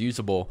 And it's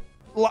usable.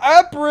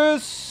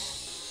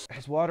 Lapras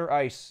has water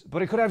ice,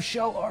 but it could have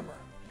shell armor.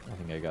 I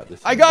think I got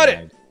this. I got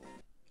it.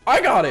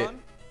 I got it.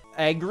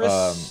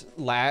 Agris.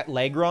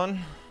 Lagron.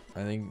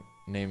 I think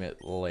name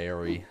it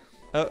Larry.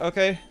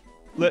 Okay.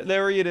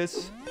 Larry it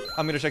is.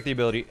 I'm going to check the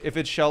ability. If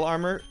it's shell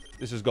armor,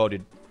 this is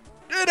goated.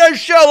 It has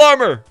shell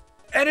armor!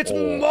 And it's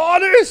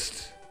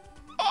modest!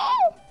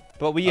 Oh!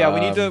 But we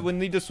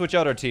need to switch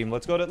out our team.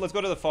 Let's go to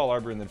the Fall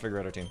Arbor and then figure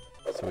out our team.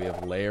 So we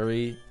have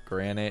Larry,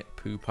 Granite,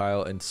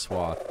 Poopile, and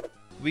Swath.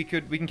 We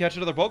can catch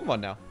another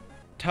Pokemon now.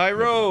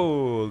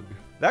 Tyrogue.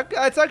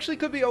 That's actually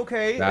could be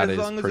okay as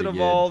long as it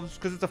evolves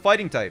because it's a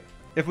fighting type.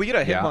 If we get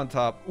a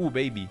Hitmontop, ooh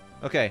baby.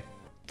 Okay.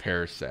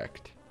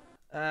 Parasect.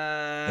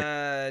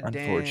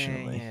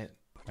 Unfortunately. Dang it.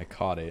 I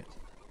caught it.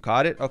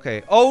 Caught it?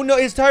 Okay. Oh no,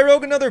 is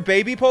Tyrogue another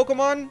baby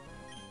Pokemon?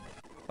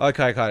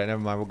 Okay, I caught it.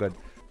 Never mind, we're good.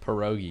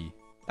 Pierogi.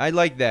 I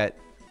like that.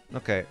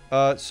 Okay.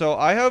 So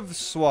I have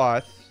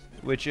Swath,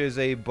 which is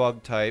a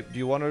bug type. Do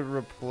you want to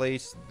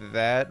replace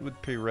that with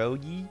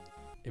Pierogi?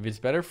 If it's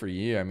better for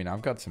you, I mean,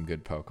 I've got some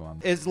good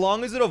Pokemon. As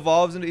long as it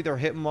evolves into either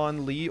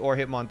Hitmonlee or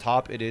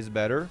Hitmontop, it is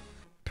better.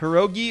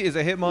 Pierogi is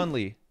a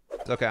Hitmonlee.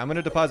 Okay, I'm going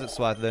to deposit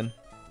Swath then.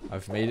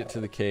 I've made it to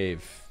the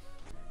cave.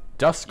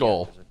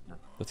 Duskull. Yeah.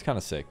 That's kind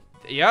of sick.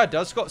 Yeah,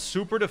 Duskull.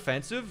 Super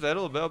defensive.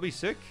 That'll be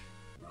sick.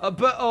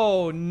 But,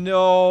 oh,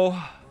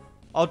 no.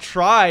 I'll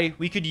try.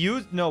 We could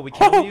use... No, we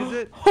can't use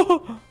it.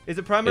 Is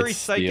it primary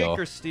Psychic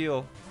or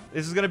Steel?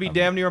 This is going to be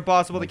damn near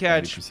impossible to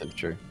catch. 90%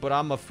 sure. But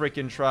I'm a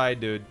freaking try,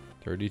 dude.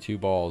 32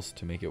 balls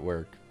to make it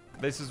work.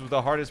 This is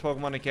the hardest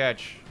Pokemon to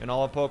catch in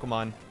all of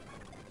Pokemon.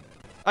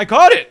 I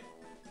caught it!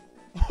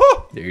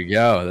 There you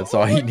go. That's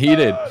all you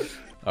needed.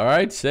 All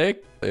right,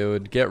 sick. It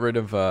would get rid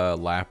of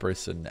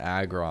Lapras and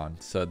Aggron.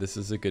 So this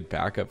is a good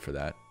backup for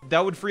that.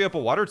 That would free up a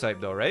water type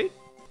though, right?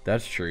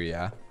 That's true,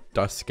 yeah.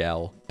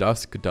 Duskull,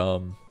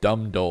 Duskdum,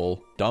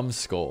 Dumdole,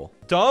 Dumbskull.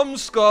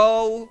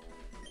 Dumbskull!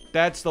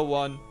 That's the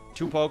one.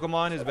 2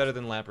 Pokemon is better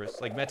than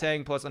Lapras. Like,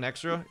 Metang plus an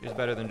extra is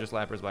better than just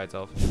Lapras by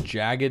itself.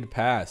 Jagged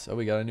Pass. Oh,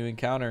 we got a new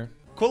encounter.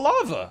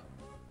 Quilava!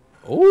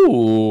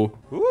 Ooh.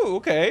 Ooh,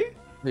 okay.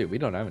 Wait, we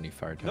don't have any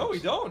fire types. No, we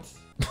don't.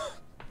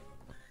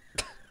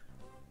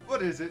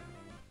 What is it?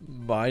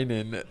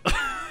 Minun.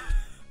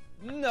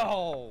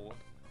 No.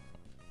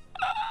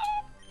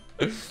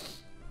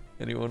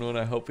 Anyone want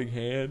a helping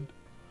hand?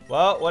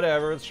 Well,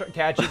 whatever. Let's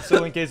catch it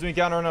so in case we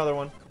encounter another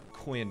one.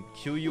 Quinn.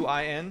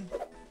 Quin?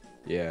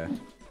 Yeah.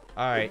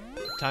 Alright.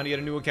 Time to get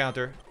a new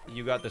encounter.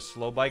 You got the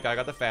slow bike. I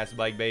got the fast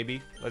bike,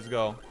 baby. Let's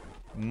go.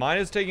 Mine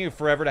is taking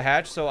forever to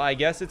hatch, so I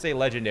guess it's a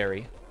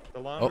legendary. The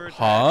longer it's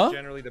hatched,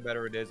 generally the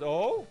better it is.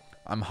 Oh!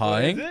 I'm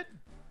high. What is it?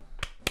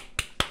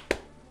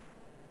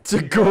 It's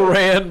a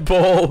Grand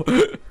Bull.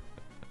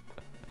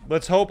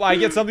 Let's hope I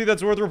get something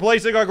that's worth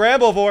replacing our Grand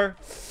Bull for.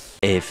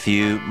 A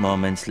few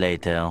moments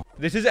later.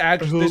 This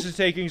is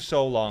taking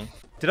so long.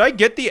 Did I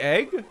get the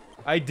egg?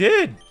 I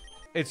did.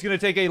 It's gonna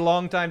take a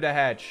long time to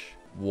hatch.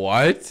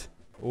 What?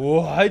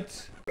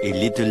 What? A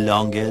little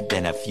longer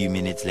than a few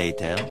minutes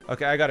later.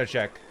 Okay, I gotta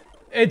check.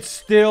 It's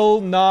still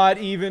not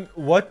even...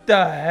 What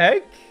the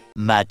heck?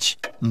 Much,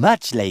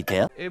 much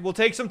later. It will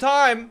take some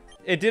time.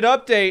 It did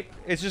update.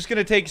 It's just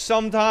gonna take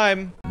some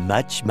time.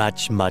 Much,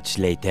 much, much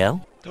later.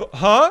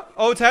 Huh?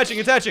 Oh, it's hatching.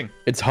 It's hatching.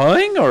 It's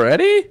hunting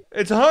already?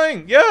 It's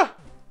hunting. Yeah.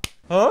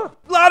 Huh?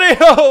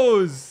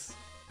 Latios!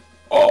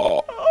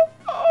 Oh.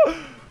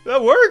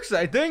 That works,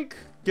 I think.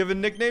 Give a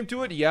nickname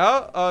to it.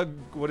 Yeah.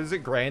 What is it?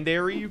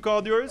 Grandary you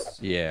called yours?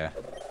 Yeah.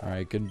 All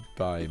right,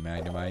 goodbye,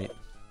 Magnemite.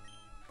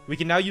 We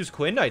can now use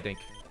Quinn, I think.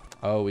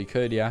 Oh, we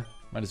could, yeah.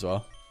 Might as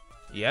well.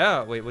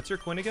 Yeah. Wait, what's your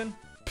Quinn again?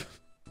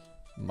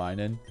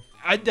 Minin.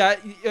 You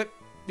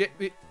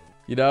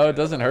know, it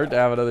doesn't hurt to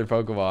have another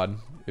Pokemon.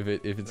 If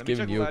it's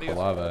giving you a Latios.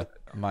 Palava.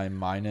 My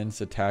Minin's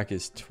attack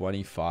is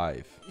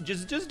 25.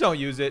 Just don't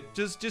use it.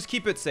 Just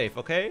keep it safe,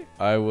 okay?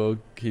 I will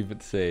keep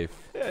it safe.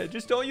 Yeah,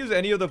 just don't use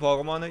any of the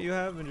Pokemon that you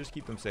have and just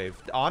keep them safe.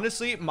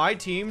 Honestly, my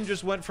team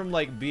just went from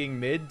like being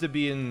mid to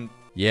being...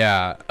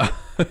 Yeah.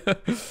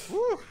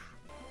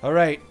 All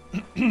right.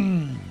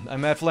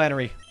 I'm at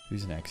Flannery.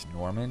 Who's next?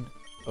 Norman?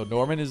 Oh,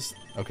 Norman is...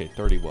 Okay,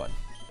 31.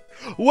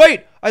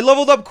 Wait! I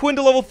leveled up Quinn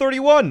to level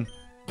 31.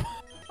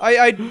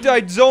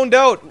 I zoned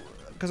out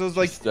because I was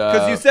like,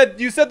 because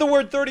you said the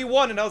word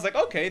 31 and I was like,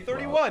 okay,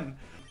 31. Well,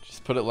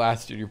 just put it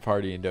last in your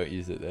party and don't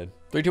use it then.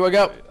 3, 2, 1,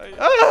 go.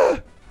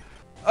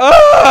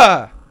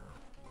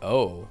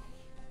 Oh,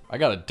 I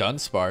got a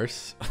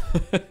Dunsparce.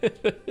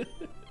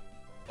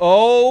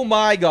 Oh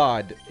my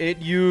god, it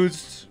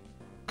used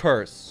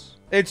Curse.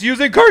 It's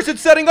using Curse. It's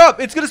setting up.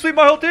 It's gonna sweep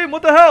my whole team.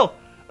 What the hell?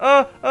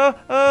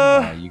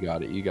 Nah, you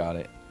got it. You got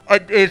it.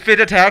 If it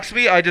attacks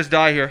me, I just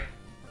die here.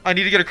 I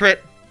need to get a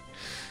crit.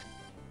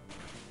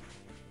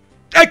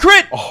 I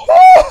crit!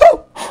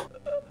 Oh.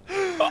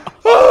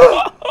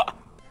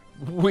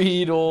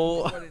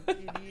 Weedle.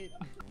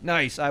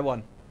 Nice, I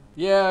won.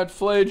 Yeah, it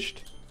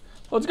flinched.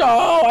 Let's go.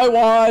 I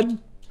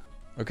won.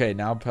 Okay,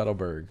 now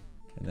Petalburg.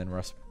 And then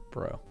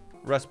Rustboro.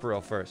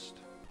 Rustboro first.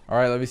 All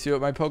right, let me see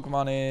what my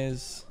Pokemon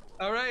is.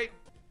 All right.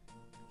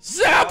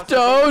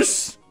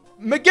 Zapdos!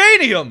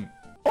 Meganium!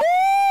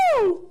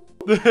 Oh!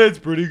 That's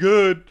pretty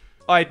good.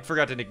 I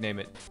forgot to nickname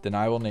it. Then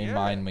I will name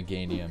mine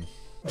Meganium.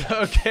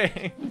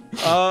 Okay.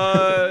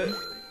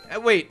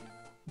 Wait.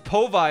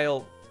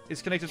 Povile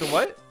is connected to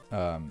what?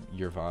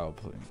 Your Vile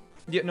Plume.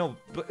 Yeah, no,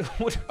 but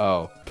what?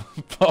 Oh,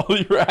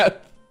 Poliwrath.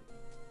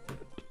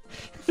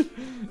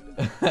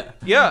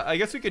 Yeah, I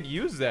guess we could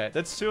use that.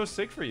 That's so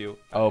sick for you.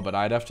 Oh, but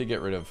I'd have to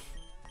get rid of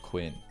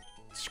Quinn.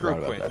 Screw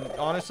Forgot about Quinn. that.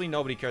 Honestly,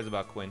 nobody cares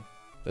about Quinn.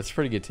 That's a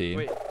pretty good team.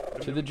 Wait,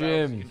 To the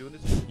gym.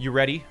 You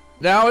ready?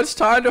 Now it's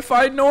time to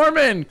fight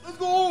Norman. Let's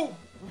go!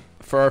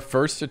 For our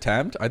first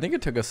attempt, I think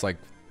it took us like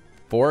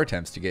 4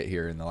 attempts to get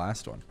here in the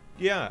last one.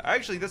 Yeah,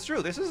 actually, that's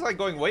true. This is like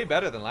going way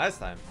better than last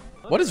time.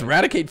 What is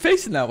Raticate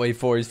facing that way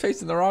for? He's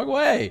facing the wrong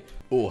way.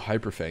 Oh,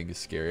 Hyperfang is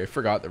scary. I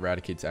forgot that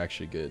Raticate's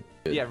actually good.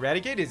 Yeah,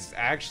 Raticate is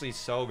actually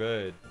so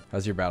good.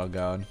 How's your battle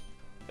going?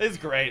 It's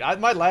great.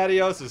 My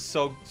Latios is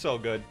so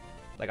good.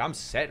 Like, I'm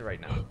set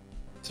right now.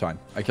 It's fine.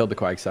 I killed the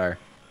Quagsire.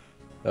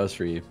 That was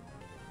for you.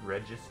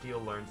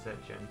 Registeel learn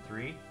set Gen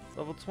 3.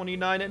 Level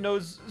 29, it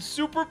knows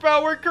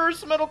Superpower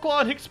Curse Metal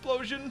Claw and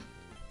Explosion.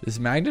 This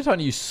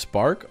Magneton used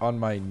Spark on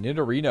my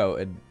Nidorino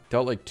and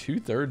dealt like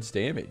 2/3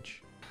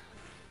 damage.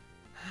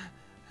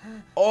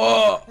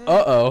 Oh!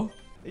 Uh-oh.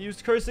 I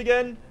used Curse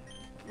again.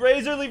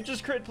 Razor Leaf,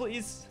 just crit,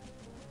 please.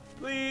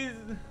 Please.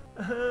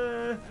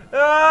 It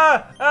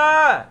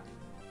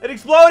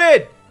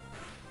exploded!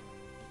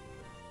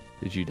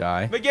 Did you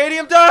die?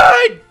 Meganium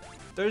died!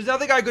 There's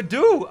nothing I could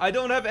do. I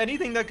don't have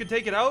anything that could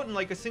take it out in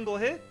like a single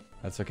hit.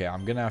 That's okay.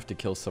 I'm gonna have to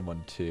kill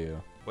someone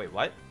too. Wait,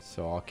 what?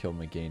 So I'll kill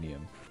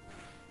Meganium.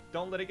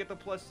 Don't let it get the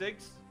 +6.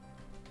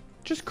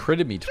 Just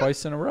critted me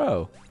twice in a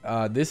row.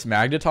 This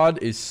Magneton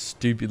is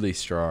stupidly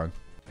strong.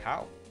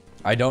 How?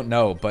 I don't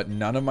know, but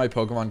none of my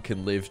Pokemon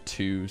can live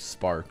 2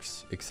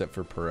 Sparks except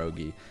for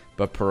Pierogi.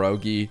 But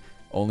Pierogi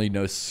only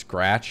knows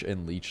Scratch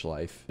and Leech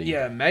Life.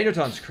 Yeah,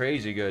 Magneton's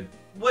crazy good.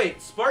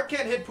 Wait, Spark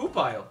can't hit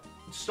Poopile.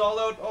 Stall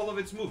out all of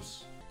its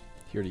moves.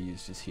 He already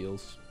used his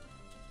heals.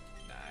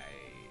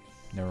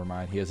 Nice. Never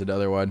mind. He has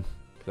another one.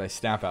 Because I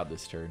snap out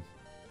this turn.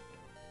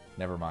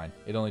 Never mind.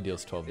 It only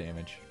deals 12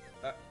 damage.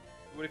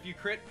 What if you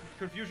crit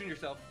Confusion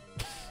yourself?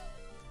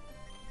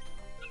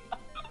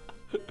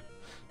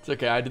 It's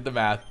okay. I did the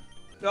math.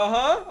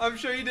 Uh-huh. I'm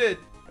sure you did.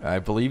 I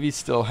believe he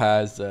still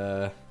has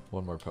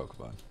one more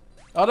Pokemon.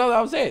 Oh, no.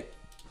 That was it.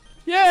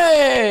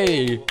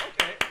 Yay! Cool.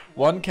 Okay.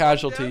 One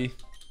casualty.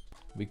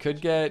 We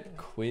could get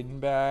Quinn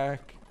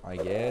back, I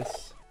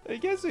guess. I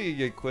guess we could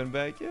get Quinn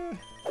back, yeah.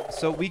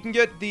 So we can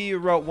get the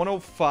Route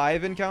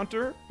 105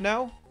 encounter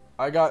now.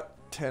 I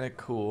got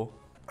Tentacool.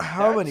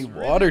 How That's many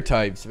really- water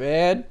types,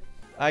 man?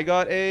 I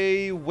got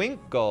a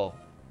Winkgull.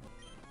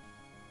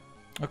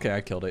 Okay, I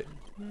killed it.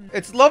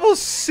 It's level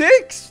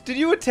 6! Did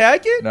you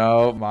attack it?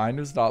 No, mine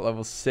was not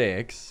level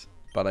 6,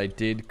 but I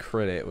did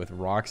crit it with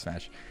Rock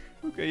Smash.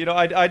 Okay, you know,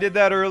 I did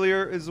that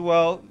earlier as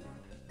well.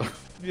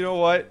 You know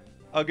what?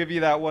 I'll give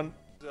you that one.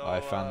 So,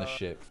 I found the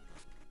ship.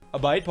 A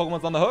bite?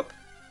 Pokemon's on the hook?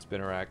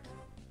 Spinnerack.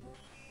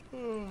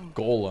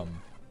 Golem.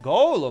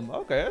 Golem.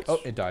 Okay. That's... Oh,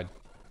 it died.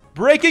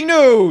 Breaking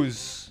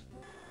news!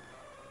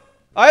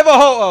 I have a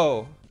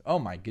Ho-Oh! Oh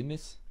my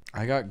goodness.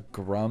 I got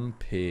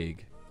Grumpig.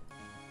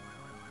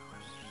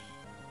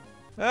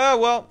 Ah,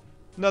 well,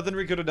 nothing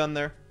we could have done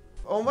there.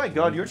 Oh my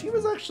god, your team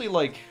is actually,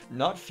 like,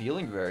 not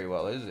feeling very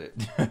well, is it?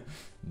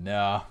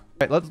 Nah.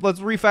 Alright, let's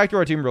refactor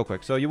our team real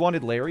quick. So you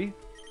wanted Larry?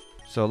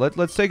 So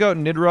let's take out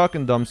Nidrock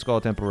and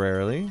Dumbskull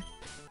temporarily.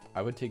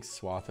 I would take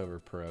Swath over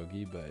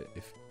Pierogi, but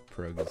if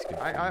Pierogi's good,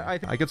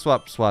 I could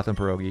swap Swath and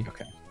Pierogi.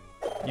 Okay.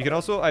 You can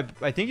also,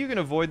 I think you can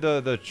avoid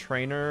the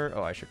trainer.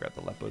 Oh, I should grab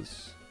the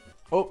Lepus.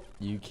 Oh,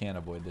 you can't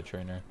avoid the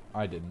trainer.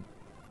 I didn't.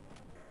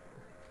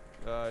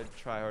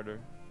 Try harder.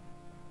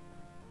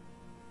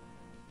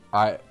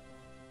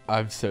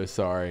 I'm so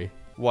sorry.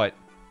 What?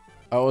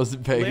 I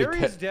wasn't paying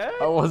Larry's dead?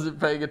 I wasn't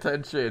paying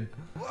attention.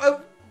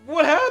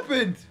 What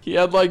happened? He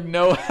had like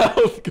no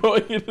health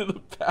going into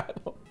the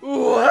battle.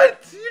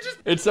 What? You just...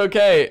 It's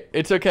okay.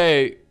 It's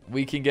okay.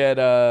 We can get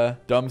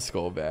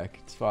Dumbskull back.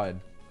 It's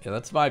fine. Yeah,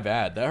 that's my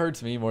bad. That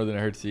hurts me more than it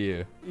hurts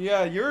you.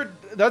 Yeah,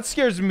 that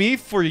scares me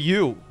for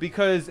you,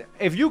 because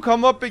if you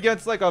come up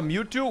against like a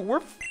Mewtwo, we're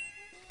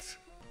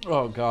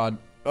Oh god.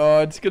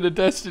 Oh, it's gonna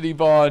Destiny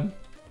Bond.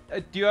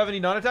 do you have any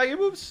non-attacking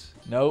moves?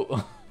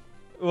 No.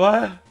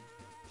 What?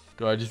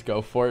 Do I just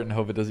go for it and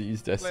hope it doesn't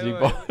use Destiny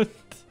wait. Bond?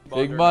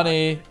 Big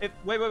money.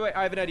 Wait.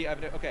 I have an idea.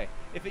 Okay.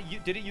 If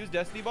did it use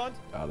Destiny Bond?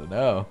 I don't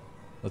know.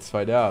 Let's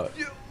find out.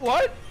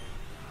 What?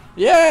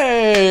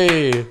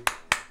 Yay!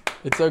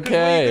 It's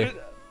okay.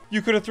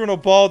 You could have thrown a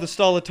ball to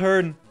stall a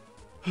turn.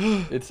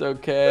 It's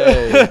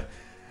okay.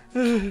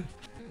 We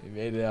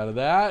made it out of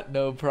that.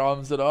 No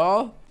problems at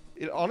all.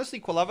 Honestly,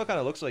 Quilava kind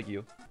of looks like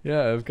you.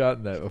 Yeah, I've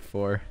gotten that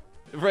before.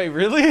 Right,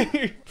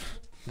 really?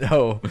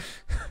 No.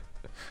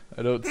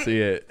 I don't see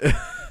it.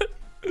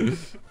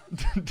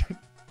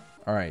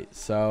 Alright,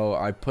 so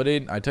I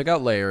took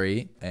out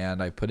Larry,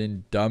 and I put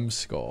in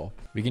Dumbskull.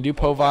 We can do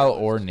Povile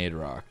or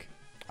Nidrock.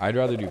 I'd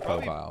rather do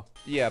Povile.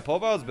 Yeah,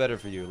 Povile's better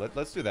for you.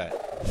 Let's do that.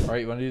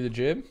 Alright, you want to do the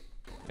gym?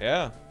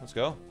 Yeah, let's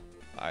go.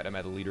 Alright, I'm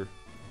at a leader.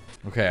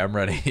 Okay, I'm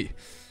ready.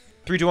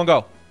 3, 2, 1,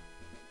 go.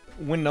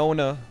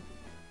 Winona.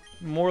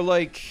 More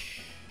like...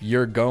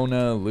 You're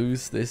gonna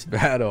lose this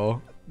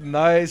battle.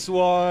 Nice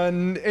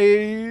one.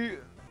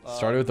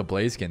 Started with the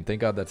Blaziken.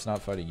 Thank God that's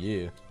not fighting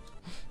you.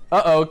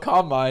 Uh-oh,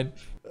 Calm Mind.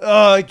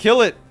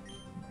 Kill it.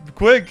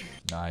 Quick.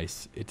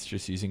 Nice. It's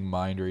just using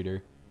Mind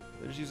Reader.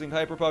 They're just using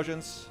Hyper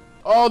Potions.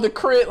 Oh, the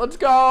crit. Let's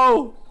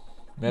go.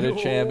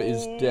 Metacham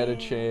is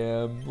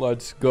Dedacham.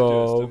 Let's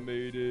go.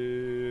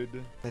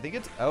 Decimated. I think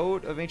it's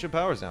out of Ancient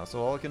Powers now, so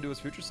all I can do is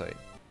Future Sight.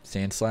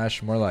 Sand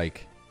Slash, more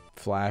like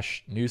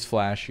Flash. News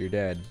Flash, you're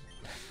dead.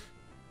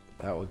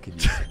 That one could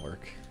use some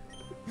work.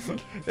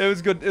 It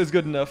was good. It was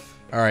good enough.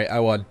 All right, I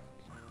won.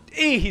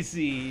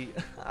 Easy.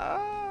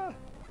 All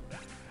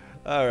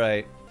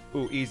right.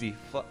 Ooh, easy.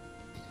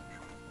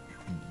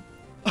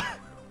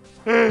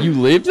 You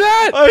lived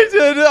that? I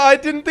did. I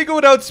didn't think it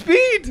would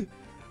outspeed.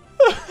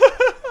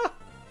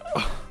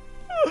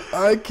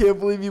 I can't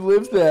believe you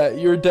lived that.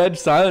 You were dead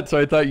silent, so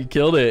I thought you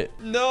killed it.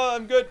 No,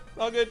 I'm good.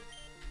 All good.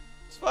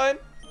 It's fine.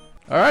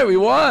 All right, we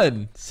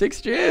won.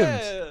 6 gyms.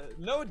 Yeah,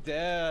 no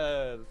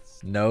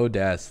deaths. No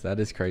deaths. That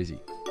is crazy.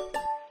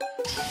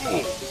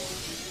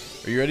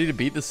 Are you ready to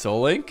beat the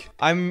Soul Link?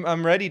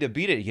 I'm ready to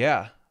beat it.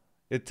 Yeah.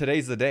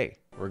 Today's the day.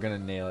 We're gonna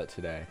nail it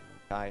today.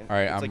 All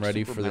right, I'm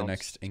ready for the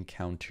next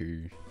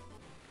encounter.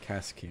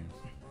 Cascoon.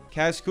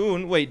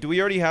 Cascoon? Wait, do we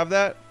already have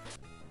that?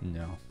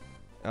 No.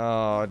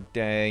 Oh,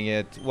 dang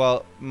it.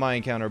 Well, my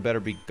encounter better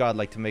be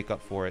godlike to make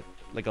up for it.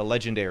 Like a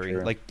legendary.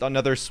 Sure. Like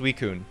another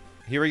Suicune.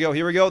 Here we go.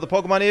 Here we go. The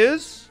Pokemon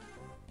is...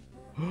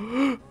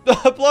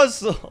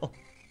 Bluzzle.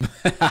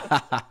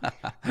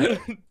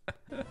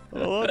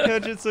 Well, I'll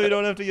catch it so you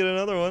don't have to get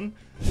another one.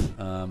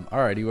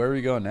 Alrighty, where are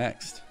we going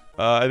next?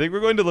 I think we're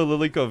going to the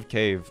Lily Cove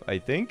Cave, I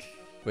think.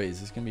 Wait, is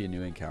this gonna be a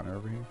new encounter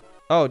over here?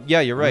 Oh,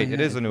 yeah, you're right. Yeah,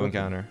 it is a new okay.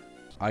 encounter.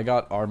 I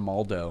got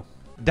Armaldo.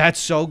 That's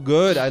so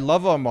good. I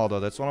love Armaldo.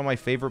 That's one of my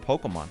favorite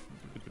Pokemon.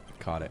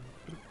 Caught it.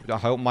 I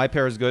hope my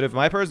pair is good. If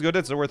my pair is good,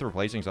 it's worth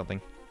replacing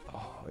something.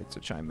 Oh, it's a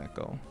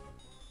Chimecho.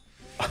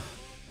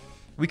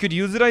 We could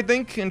use it, I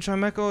think, and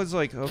Chimecho is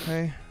like,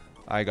 okay.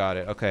 I got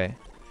it. Okay.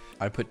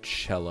 I put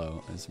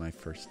Cello as my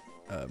first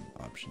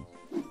option.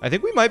 I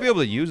think we might be able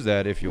to use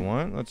that if you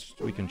want.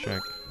 We can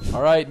check.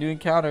 All right, new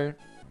encounter.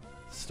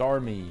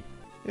 Starmie.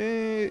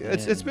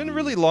 It's been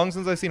really long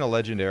since I've seen a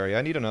legendary.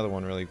 I need another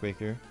one really quick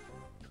here.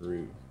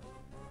 True.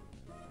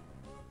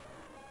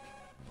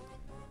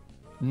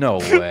 No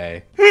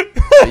way.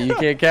 You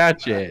can't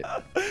catch it.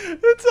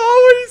 It's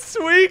always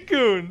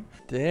Suicune.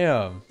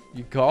 Damn,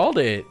 you called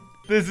it.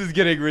 This is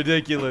getting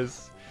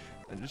ridiculous.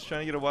 I'm just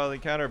trying to get a wild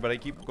encounter, but I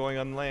keep going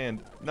on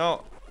land.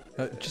 No.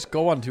 Just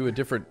go on to a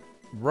different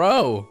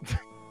row.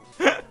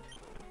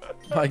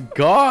 My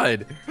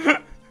God.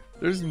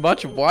 There's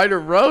much wider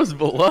rows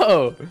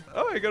below.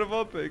 Oh, I got a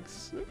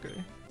Vulpix.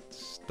 Okay.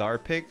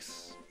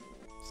 Starpix.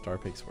 Star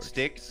picks work.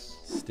 Sticks.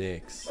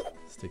 Sticks.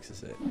 Sticks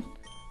is it.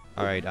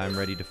 All right, I'm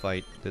ready to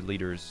fight the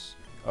leaders.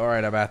 All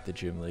right, I'm at the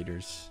gym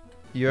leaders.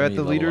 You're Let at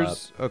the me level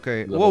leaders?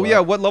 Okay. Level Whoa, yeah,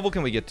 up. what level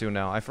can we get to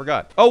now? I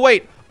forgot. Oh,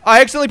 wait.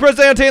 I accidentally pressed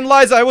Ante and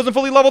Liza. I wasn't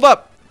fully leveled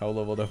up. How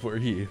leveled up were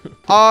you?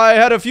 I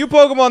had a few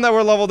Pokemon that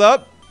were leveled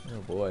up.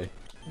 Oh, boy.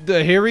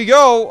 Here we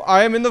go.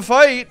 I am in the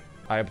fight.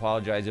 I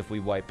apologize if we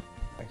wipe.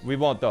 We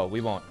won't, though. We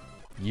won't.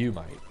 You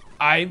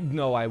might.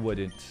 No, I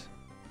wouldn't.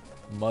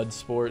 Mud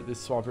Sport.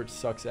 This Swampert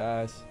sucks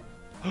ass.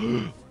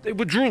 They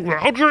withdrew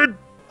Loudred.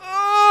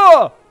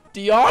 Ah!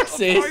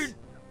 Deoxys!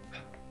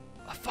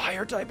 A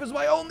fire type is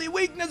my only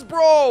weakness,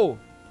 bro.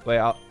 Wait,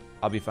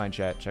 I'll be fine,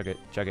 chat. Check it.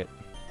 Check it.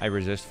 I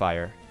resist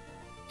fire.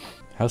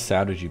 How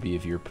sad would you be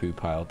if your poo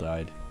pile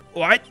died?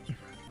 What?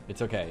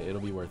 It's okay.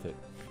 It'll be worth it.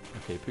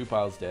 Okay, poo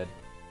pile's dead.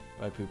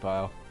 Bye, poo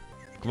pile.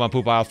 Come on,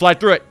 poop. I'll fly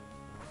through it.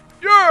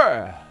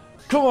 Yeah!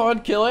 Come on,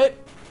 kill it.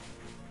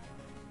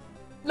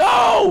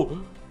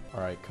 No!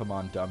 Alright, come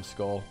on, dumb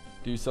skull.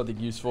 Do something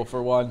useful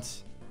for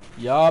once.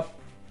 Yup.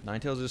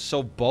 Ninetales is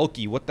so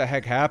bulky. What the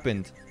heck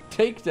happened?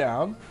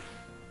 Takedown.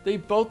 They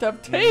both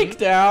have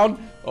takedown.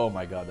 Oh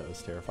my god, that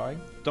was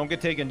terrifying. Don't get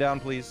taken down,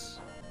 please.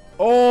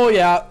 Oh,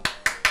 yeah.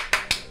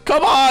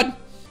 Come on.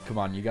 Come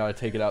on, you gotta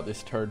take it out,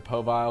 this turd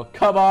Povile.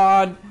 Come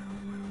on.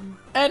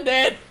 End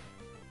it.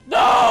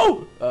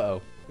 No.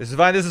 Uh-oh. This is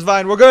fine. This is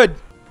fine. We're good.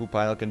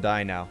 Poopile can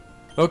die now.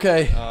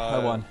 Okay, I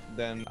won.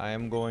 Then I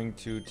am going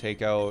to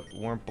take out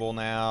Wurmple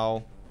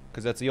now,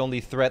 because that's the only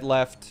threat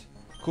left.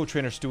 Cool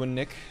Trainer Stu and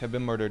Nick have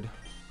been murdered.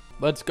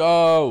 Let's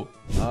go.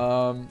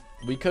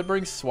 We could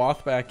bring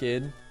Swath back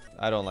in.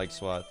 I don't like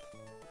Swath.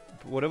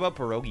 What about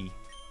Pierogi?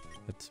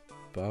 That's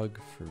bug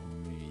for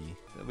me.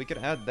 We can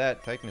add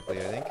that, technically,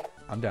 I think.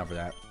 I'm down for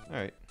that.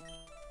 Alright.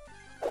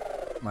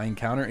 My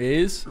encounter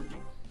is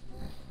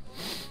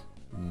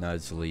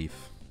Nuzleaf.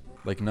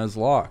 Like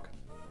Nuzlocke.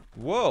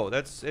 Whoa,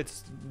 that's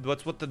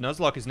what the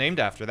Nuzlocke is named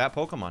after, that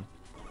Pokemon.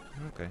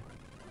 Okay.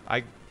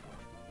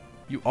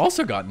 You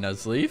also got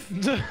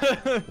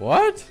Nuzleaf?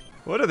 What?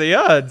 What are the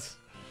odds?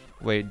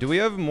 Wait, do we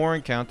have more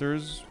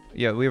encounters?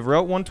 Yeah, we have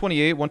Route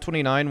 128,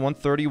 129,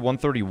 130,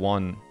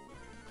 131.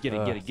 Get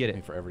it, It took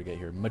me forever to get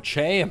here.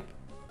 Machamp.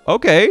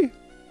 Okay.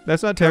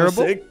 That's not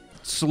terrible. Sick.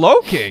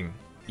 Slowking.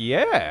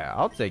 Yeah,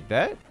 I'll take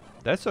that.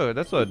 That's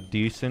a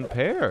decent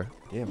pair.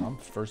 Damn, I'm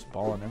first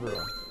balling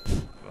everyone.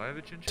 Do I have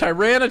a Chinchilla?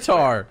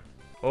 Tyranitar.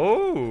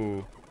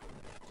 Oh.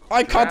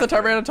 I caught the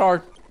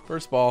Tyranitar.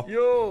 First ball.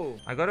 Yo.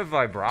 I got a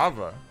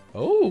Vibrava.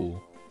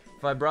 Oh.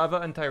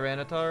 Vibrava and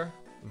Tyranitar.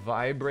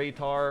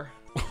 Vibrator.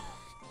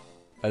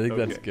 I think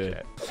that's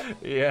good.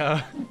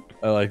 Yeah.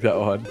 I like that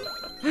one.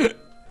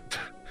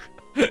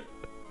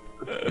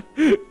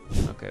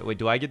 Okay, wait,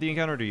 do I get the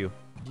encounter or do you?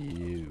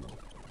 You.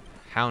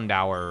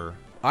 Houndour.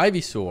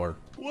 Ivysaur.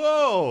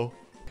 Whoa.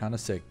 Kind of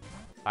sick.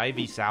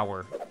 Ivy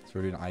Sour. So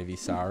we're doing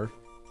Ivysaur.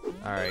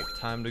 Alright,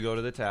 time to go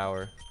to the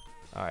tower.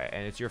 Alright,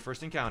 and it's your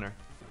first encounter.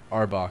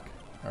 Arbok.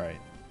 Alright.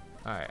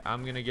 Alright,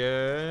 I'm gonna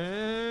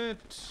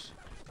get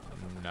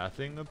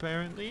nothing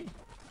apparently.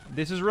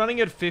 This is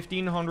running at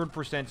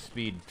 1500%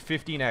 speed.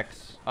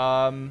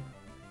 15x.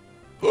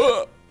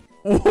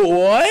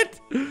 What?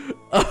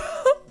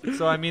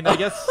 So I mean, I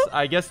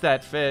guess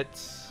that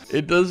fits.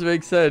 It does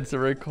make sense, a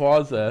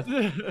Rayquaza.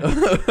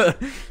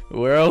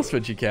 Where else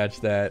would you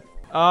catch that?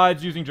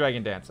 It's using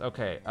Dragon Dance.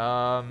 Okay.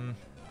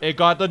 It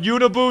got the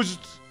Uniboost.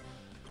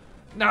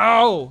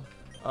 No.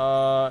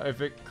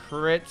 If it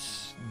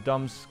crits,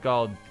 Dumb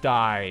Skull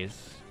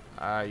dies.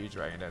 Use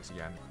Dragon Dance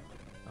again.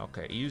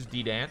 Okay, use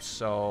D-Dance,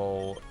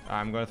 so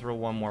I'm gonna throw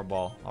one more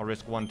ball. I'll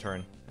risk one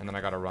turn, and then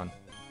I gotta run.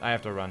 I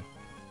have to run.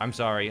 I'm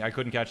sorry, I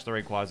couldn't catch the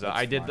Rayquaza.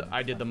 I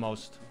did the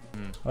most.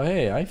 Oh,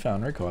 hey, I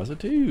found Rayquaza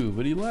too,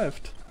 but he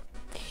left.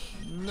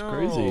 No.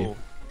 Crazy.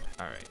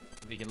 Alright,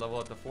 we can level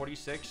up to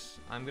 46.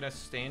 I'm gonna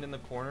stand in the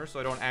corner so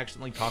I don't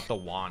accidentally cock the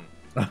wand.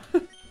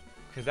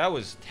 Because that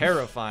was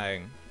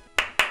terrifying.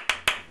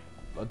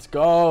 Let's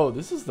go.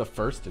 This is the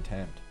first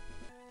attempt.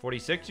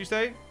 46, you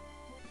say?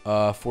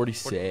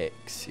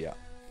 46, yeah.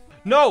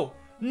 No!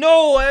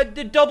 No! I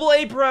did double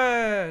A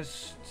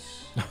pressed!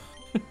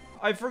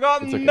 I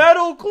forgot It's okay.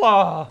 Metal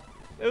Claw!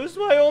 It was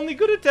my only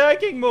good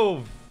attacking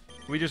move.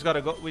 We just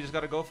gotta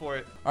go for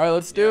it. Alright,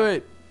 let's do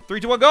it. 3,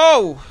 2, 1,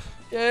 go!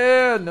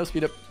 Yeah, no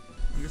speed up.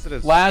 Yes, it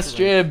is. Last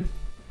gym.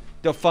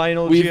 The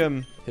final We've-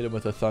 gym. Hit him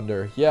with a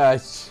thunder.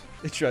 Yes.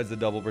 It tries to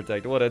double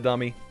protect. What a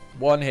dummy.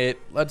 One hit.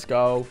 Let's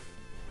go.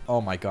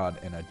 Oh my god,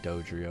 and a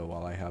Dodrio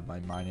while I have my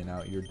mining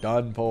out. You're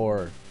done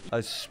for. A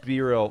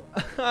Spearow.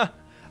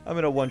 I'm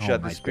gonna one-shot Oh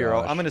the my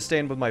Spearow. gosh. I'm gonna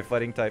stand with my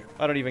fighting type.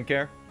 I don't even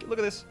care. Look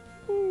at this.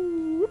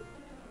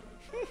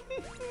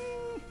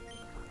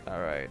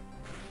 Alright.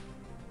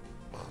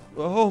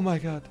 Oh my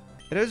god.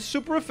 It has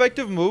super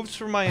effective moves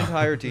for my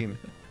entire team.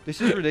 This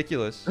is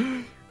ridiculous.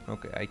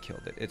 Okay, I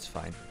killed it. It's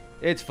fine.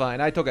 It's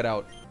fine. I took it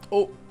out.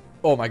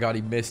 Oh my god,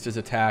 he missed his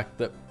attack.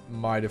 That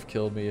might have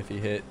killed me if he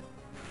hit.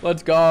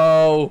 Let's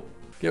go.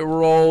 Get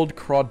rolled,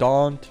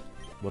 Crawdaunt.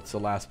 What's the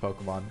last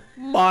Pokemon?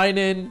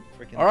 Minin.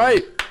 Freaking All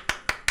right.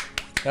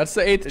 That's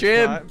the 8th It's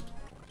gym. time.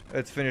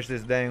 Let's finish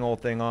this dang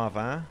old thing off,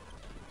 huh?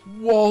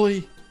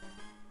 Wally.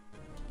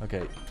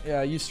 Okay.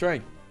 Yeah, use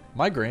strength.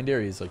 My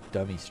Granddairy is like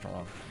dummy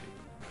strong.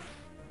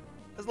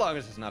 As long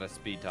as it's not a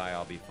speed tie,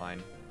 I'll be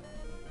fine.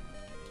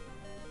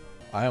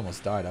 I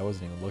almost died. I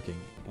wasn't even looking.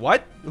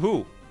 What?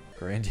 Who?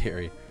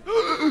 Granddairy.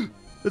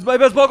 It's my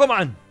best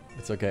Pokemon!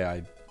 It's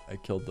okay. I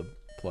killed the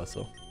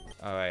Plusle.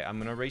 Alright, I'm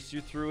gonna race you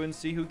through and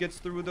see who gets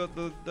through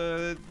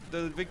the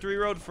victory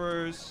road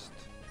first.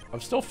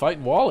 I'm still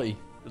fighting Wally.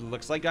 It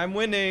looks like I'm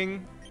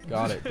winning.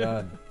 Got it.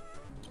 Done.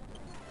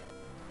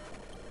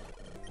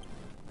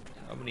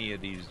 How many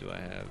of these do I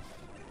have?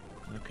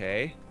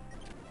 Okay.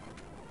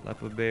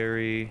 Lepa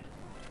Berry.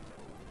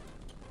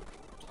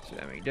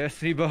 Sammy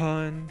Destiny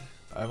Bond.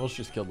 I almost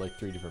just killed like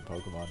 3 different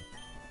Pokemon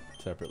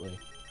separately.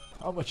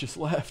 How much is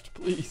left,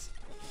 please?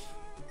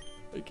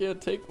 I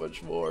can't take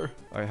much more.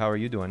 Alright, how are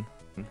you doing?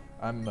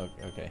 I'm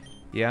okay.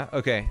 Yeah?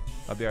 Okay.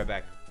 I'll be right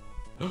back.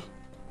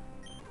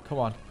 Come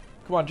on.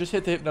 Come on, just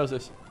hit the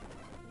hypnosis.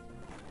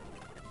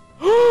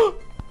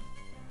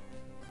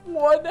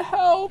 1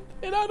 health!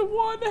 It had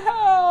 1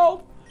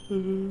 health!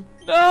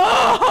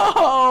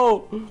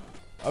 No!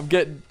 I'm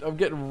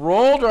getting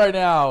rolled right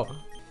now.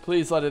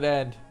 Please let it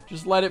end.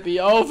 Just let it be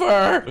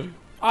over.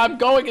 I'm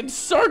going in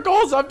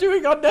circles. I'm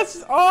doing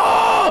unnecessary.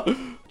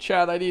 Oh!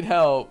 Chad, I need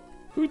help.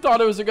 Who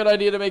thought it was a good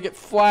idea to make it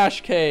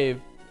Flash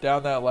Cave?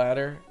 Down that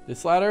ladder.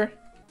 This ladder?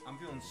 I'm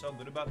feeling so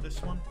good about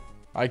this one.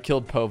 I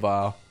killed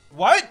Povile.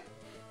 What?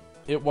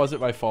 It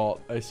wasn't my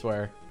fault, I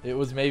swear. It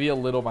was maybe a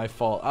little my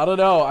fault. I don't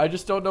know. I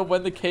just don't know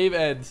when the cave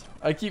ends.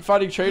 I keep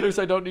finding trainers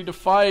I don't need to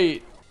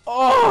fight.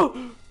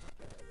 Oh!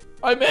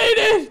 I made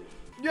it!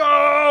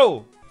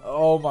 Yo!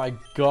 Oh my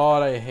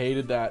god, I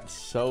hated that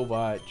so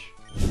much.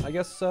 I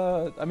guess,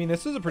 I mean,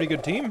 this is a pretty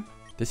good team.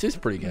 This is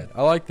pretty good.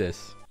 I like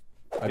this.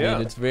 I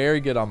mean, it's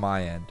very good on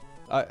my end.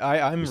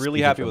 I'm Just really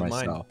speaking happy for with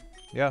myself. mine.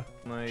 Yeah.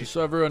 Nice. Just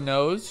so everyone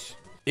knows,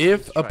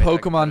 if a try and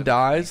Pokemon activate it.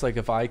 dies, like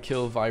if I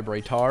kill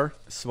Vibrator,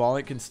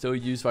 Smollett can still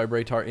use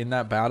Vibrator in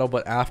that battle,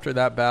 but after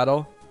that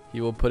battle,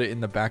 he will put it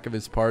in the back of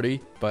his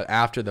party. But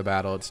after the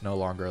battle, it's no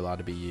longer allowed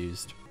to be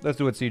used. Let's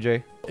do it,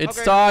 CJ.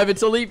 It's time.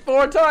 It's Elite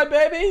Four time,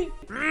 baby.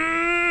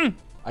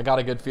 I got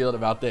a good feeling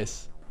about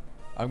this.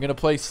 I'm going to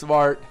play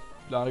smart.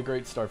 Not a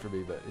great start for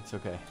me, but it's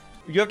okay.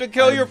 You have to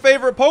kill your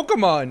favorite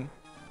Pokemon.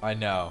 I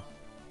know.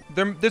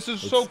 This is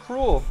so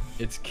cruel.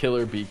 It's kill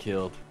or be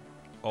killed.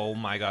 Oh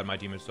my god, my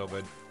team is so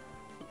good.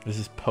 This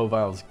is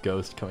Povile's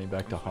ghost coming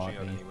back to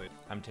haunt me.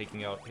 I'm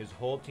taking out his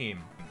whole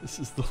team. This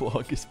is the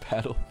longest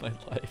battle of my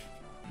life.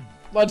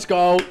 Let's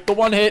go. The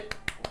one hit.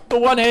 The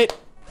one hit.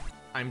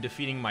 I'm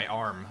defeating my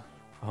arm.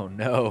 Oh,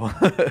 no.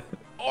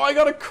 Oh, I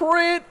got a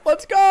crit.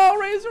 Let's go.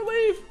 Razor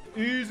Leaf.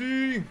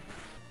 Easy.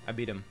 I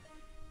beat him.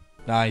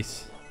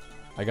 Nice.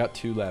 I got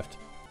 2 left.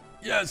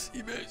 Yes,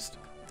 he missed.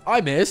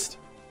 I missed.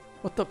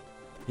 What the?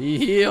 He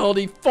healed.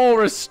 He full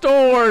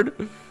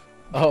restored.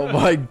 Oh,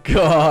 my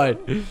God.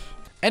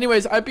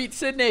 Anyways, I beat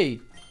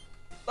Sydney.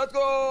 Let's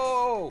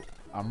go.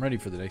 I'm ready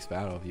for the next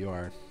battle if you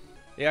are.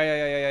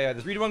 Yeah.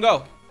 3, 2, 1,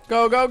 go.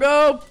 Go, go,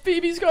 go.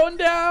 Phoebe's going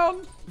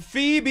down.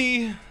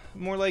 Phoebe.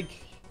 More like...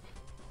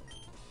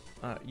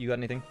 you got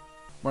anything?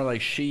 More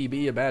like she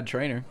be a bad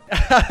trainer.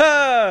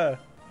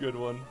 Good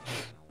one.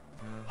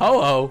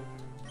 Ho-oh.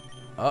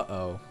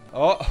 Uh-oh.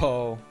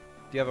 Uh-oh.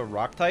 Do you have a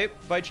rock type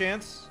by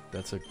chance?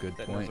 That's a good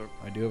That point. knows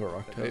I do have a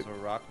rock That type. knows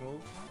a rock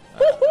move?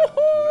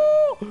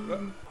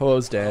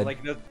 Ho-oh's dead. Like,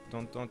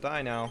 don't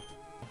die now.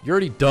 You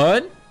already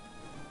done?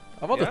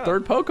 I'm on the Yeah.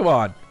 3rd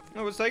Pokemon.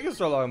 No, what's taking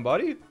so long,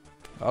 buddy?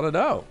 I don't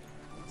know.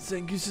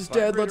 Zangoose is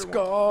dead. Let's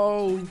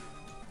go.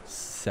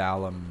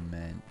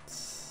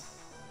 Salamence.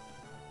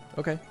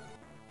 Okay.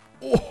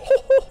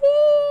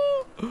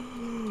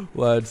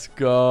 Let's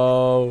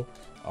go.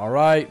 All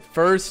right.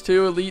 First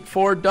 2 Elite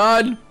Four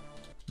done.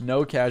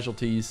 No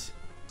casualties.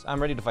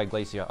 I'm ready to fight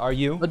Glacia. Are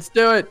you? Let's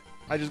do it.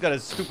 I just got a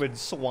stupid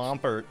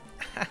Swampert.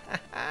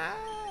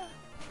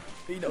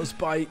 Venos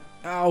bite.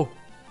 Ow.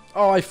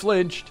 Oh, I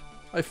flinched.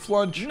 I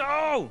flunched.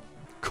 No!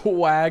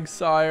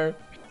 Quagsire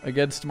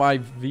against my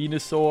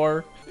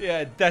Venusaur.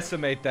 Yeah,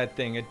 decimate that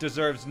thing. It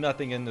deserves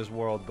nothing in this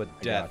world but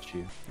I death. got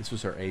you. This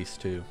was her ace,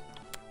 too.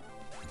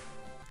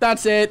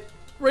 That's it.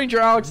 Ranger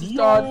Alex is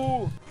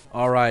done.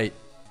 All right.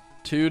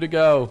 2 to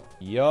go.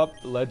 Yup,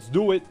 let's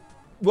do it.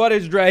 What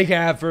does Drake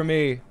have for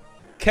me?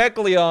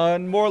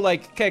 Kecleon, more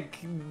like Kek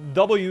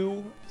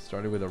W.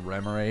 Started with a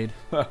Remoraid.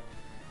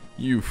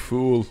 You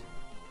fool.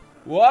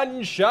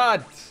 One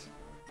shot.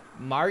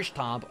 Marsh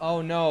Tomp.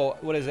 Oh no.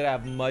 What does it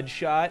have? Mud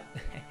shot?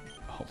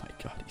 Oh my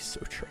god, he's so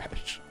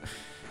trash.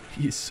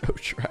 He's so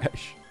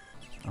trash.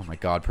 Oh my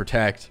god,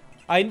 protect.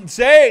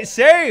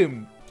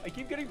 Same. I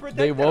keep getting protected.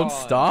 They won't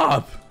on.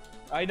 stop.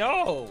 I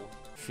know.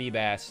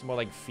 Feebass. More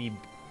like Phoebe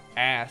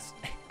ass.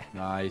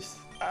 Nice.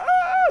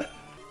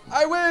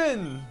 I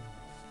win.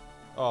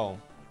 Oh.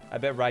 I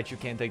bet Raichu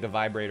can't take the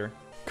Vibrator.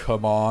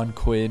 Come on,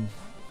 Quinn.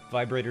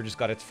 Vibrator just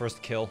got its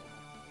first kill.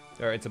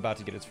 Or it's about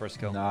to get its first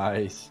kill.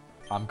 Nice.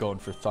 I'm going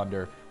for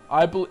Thunder.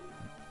 I believe.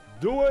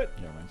 Do it.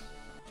 Yeah, man.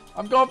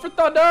 I'm going for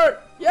Thunder.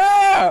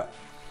 Yeah.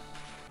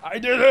 I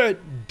did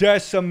it.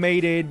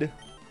 decimated.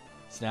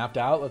 Snapped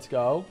out. Let's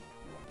go.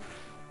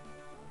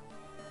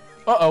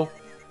 Uh-oh.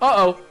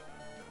 Uh-oh.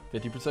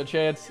 50%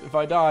 chance if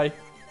I die.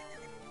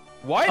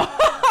 What?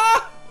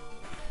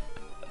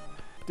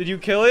 Did you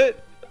kill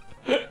it?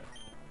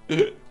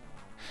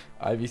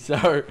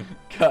 Ivysaur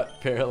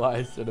got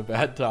paralyzed at a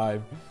bad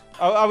time.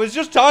 I was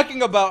just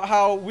talking about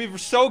how we were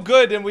so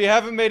good and we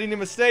haven't made any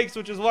mistakes,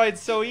 which is why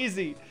it's so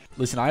easy.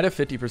 Listen, I had a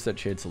 50%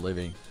 chance of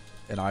living,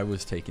 and I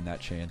was taking that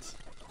chance.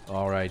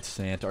 All right,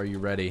 Sant, are you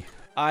ready?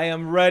 I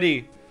am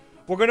ready.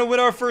 We're going to win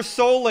our first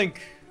Soul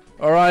Link.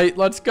 All right,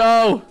 let's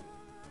go.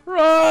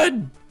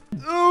 Run.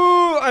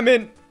 Ooh, I'm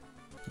in.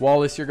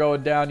 Wallace, you're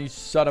going down, you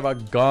son of a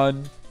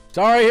gun.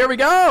 Sorry, here we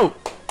go.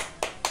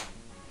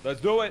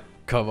 Let's do it.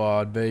 Come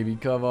on, baby,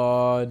 come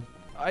on.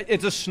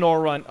 It's a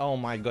snore run. Oh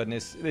my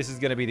goodness. This is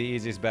going to be the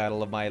easiest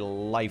battle of my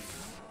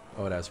life.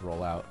 Oh, it has to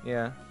roll out.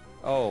 Yeah.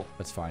 Oh.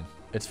 That's fine.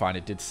 It's fine.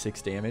 It did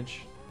 6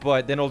 damage.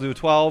 But then it'll do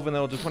 12, and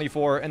then it'll do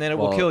 24, and then it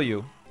will kill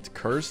you. It's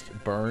cursed,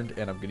 burned,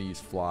 and I'm going to use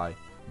fly.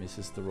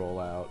 Misses the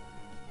rollout,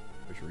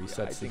 which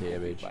resets the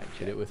damage.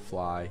 Hit it with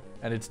fly,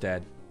 and it's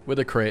dead. With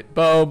a crit.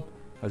 Boom.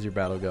 How's your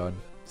battle going?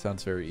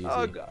 Sounds very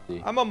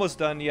easy. I'm almost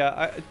done,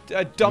 yeah.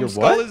 Dumb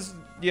Skull is...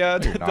 Yeah,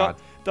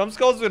 Dumb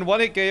Skull's been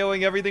one-hit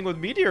KOing everything with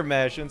Meteor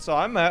Mash, and so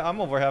I'm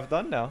over half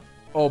done now.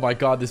 Oh my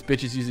god, this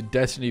bitch is using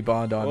Destiny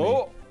Bond on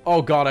me.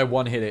 Oh god, I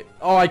one-hit it.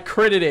 Oh, I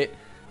critted it.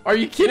 Are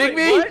you kidding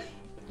me? What?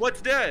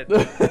 What's dead?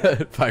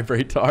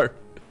 Vibrator.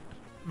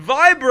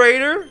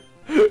 Vibrator?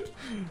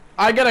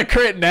 I got a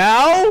crit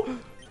now?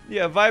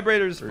 Yeah,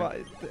 Vibrator's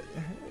fine.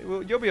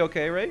 You'll be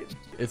okay, right?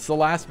 It's the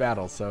last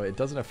battle, so it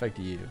doesn't affect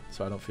you,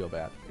 so I don't feel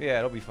bad. Yeah,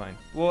 it'll be fine.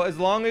 Well, as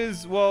long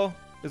as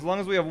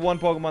we have one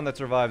Pokemon that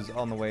survives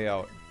on the way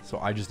out. So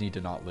I just need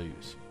to not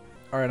lose.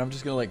 All right, I'm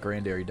just going to let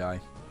Granddairy die.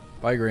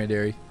 Bye,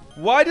 Granddairy.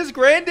 Why does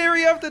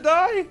Granddairy have to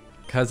die?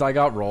 Because I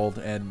got rolled,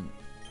 and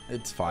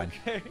it's fine.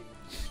 Okay.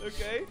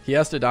 Okay. He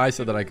has to die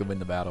so that I can win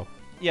the battle.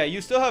 Yeah,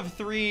 you still have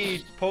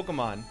 3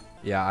 Pokemon.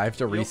 Yeah, I have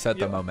to reset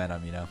the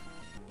momentum, you know.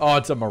 Oh,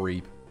 it's a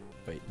Mareep.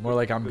 Wait, more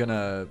like I'm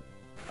the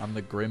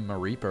Grim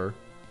Mareeper,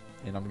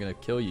 and I'm going to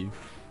kill you.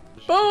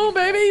 Boom,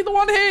 baby, the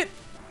one hit.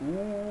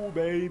 Ooh,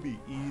 baby,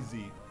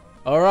 easy.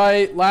 All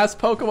right, last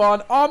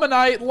Pokemon,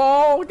 Ammonite,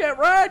 lol, get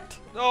wrecked.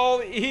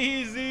 Oh,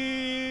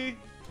 easy.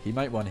 He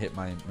might one-hit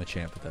my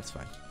Machamp, but that's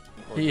fine.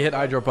 He hit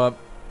Hydro Pump.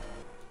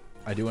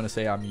 I do want to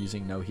say I'm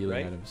using no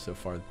healing items so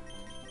far.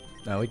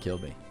 No, he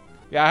killed me.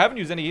 Yeah, I haven't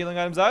used any healing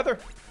items either,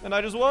 and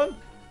I just won.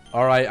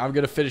 All right, I'm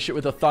going to finish it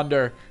with a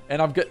Thunder,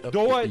 and I'm good.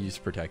 Do it. Use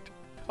Protect.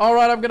 All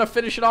right, I'm going to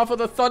finish it off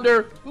with a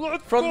Thunder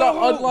from the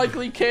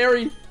unlikely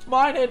carry.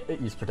 Mine it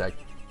used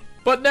Protect.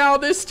 But now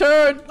this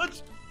turn,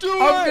 Let's do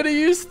it. I'm going to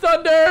use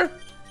Thunder.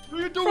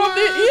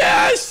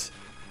 Yes!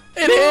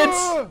 It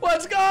hits.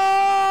 Let's go!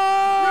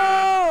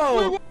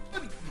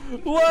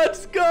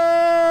 Let's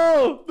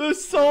go! The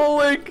Soul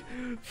Link.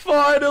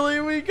 Finally,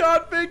 we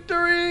got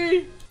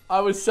victory. I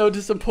was so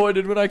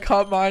disappointed when I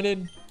caught mine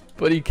in,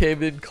 but he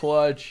came in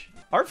clutch.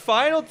 Our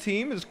final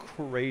team is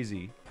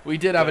crazy. We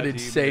did have an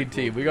insane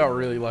team. We got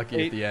really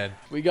lucky at the end.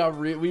 We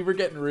were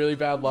getting really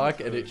bad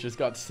luck, and it just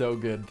got so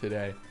good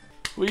today.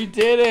 We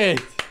did it.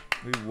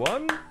 We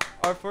won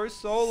our first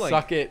Soul Link.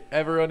 Suck it,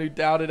 everyone who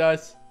doubted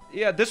us.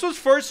 Yeah, this was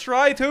first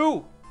try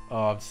too.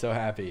 Oh, I'm so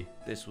happy.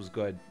 This was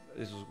good.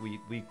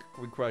 We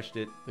crushed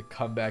it. The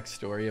comeback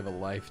story of a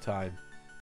lifetime.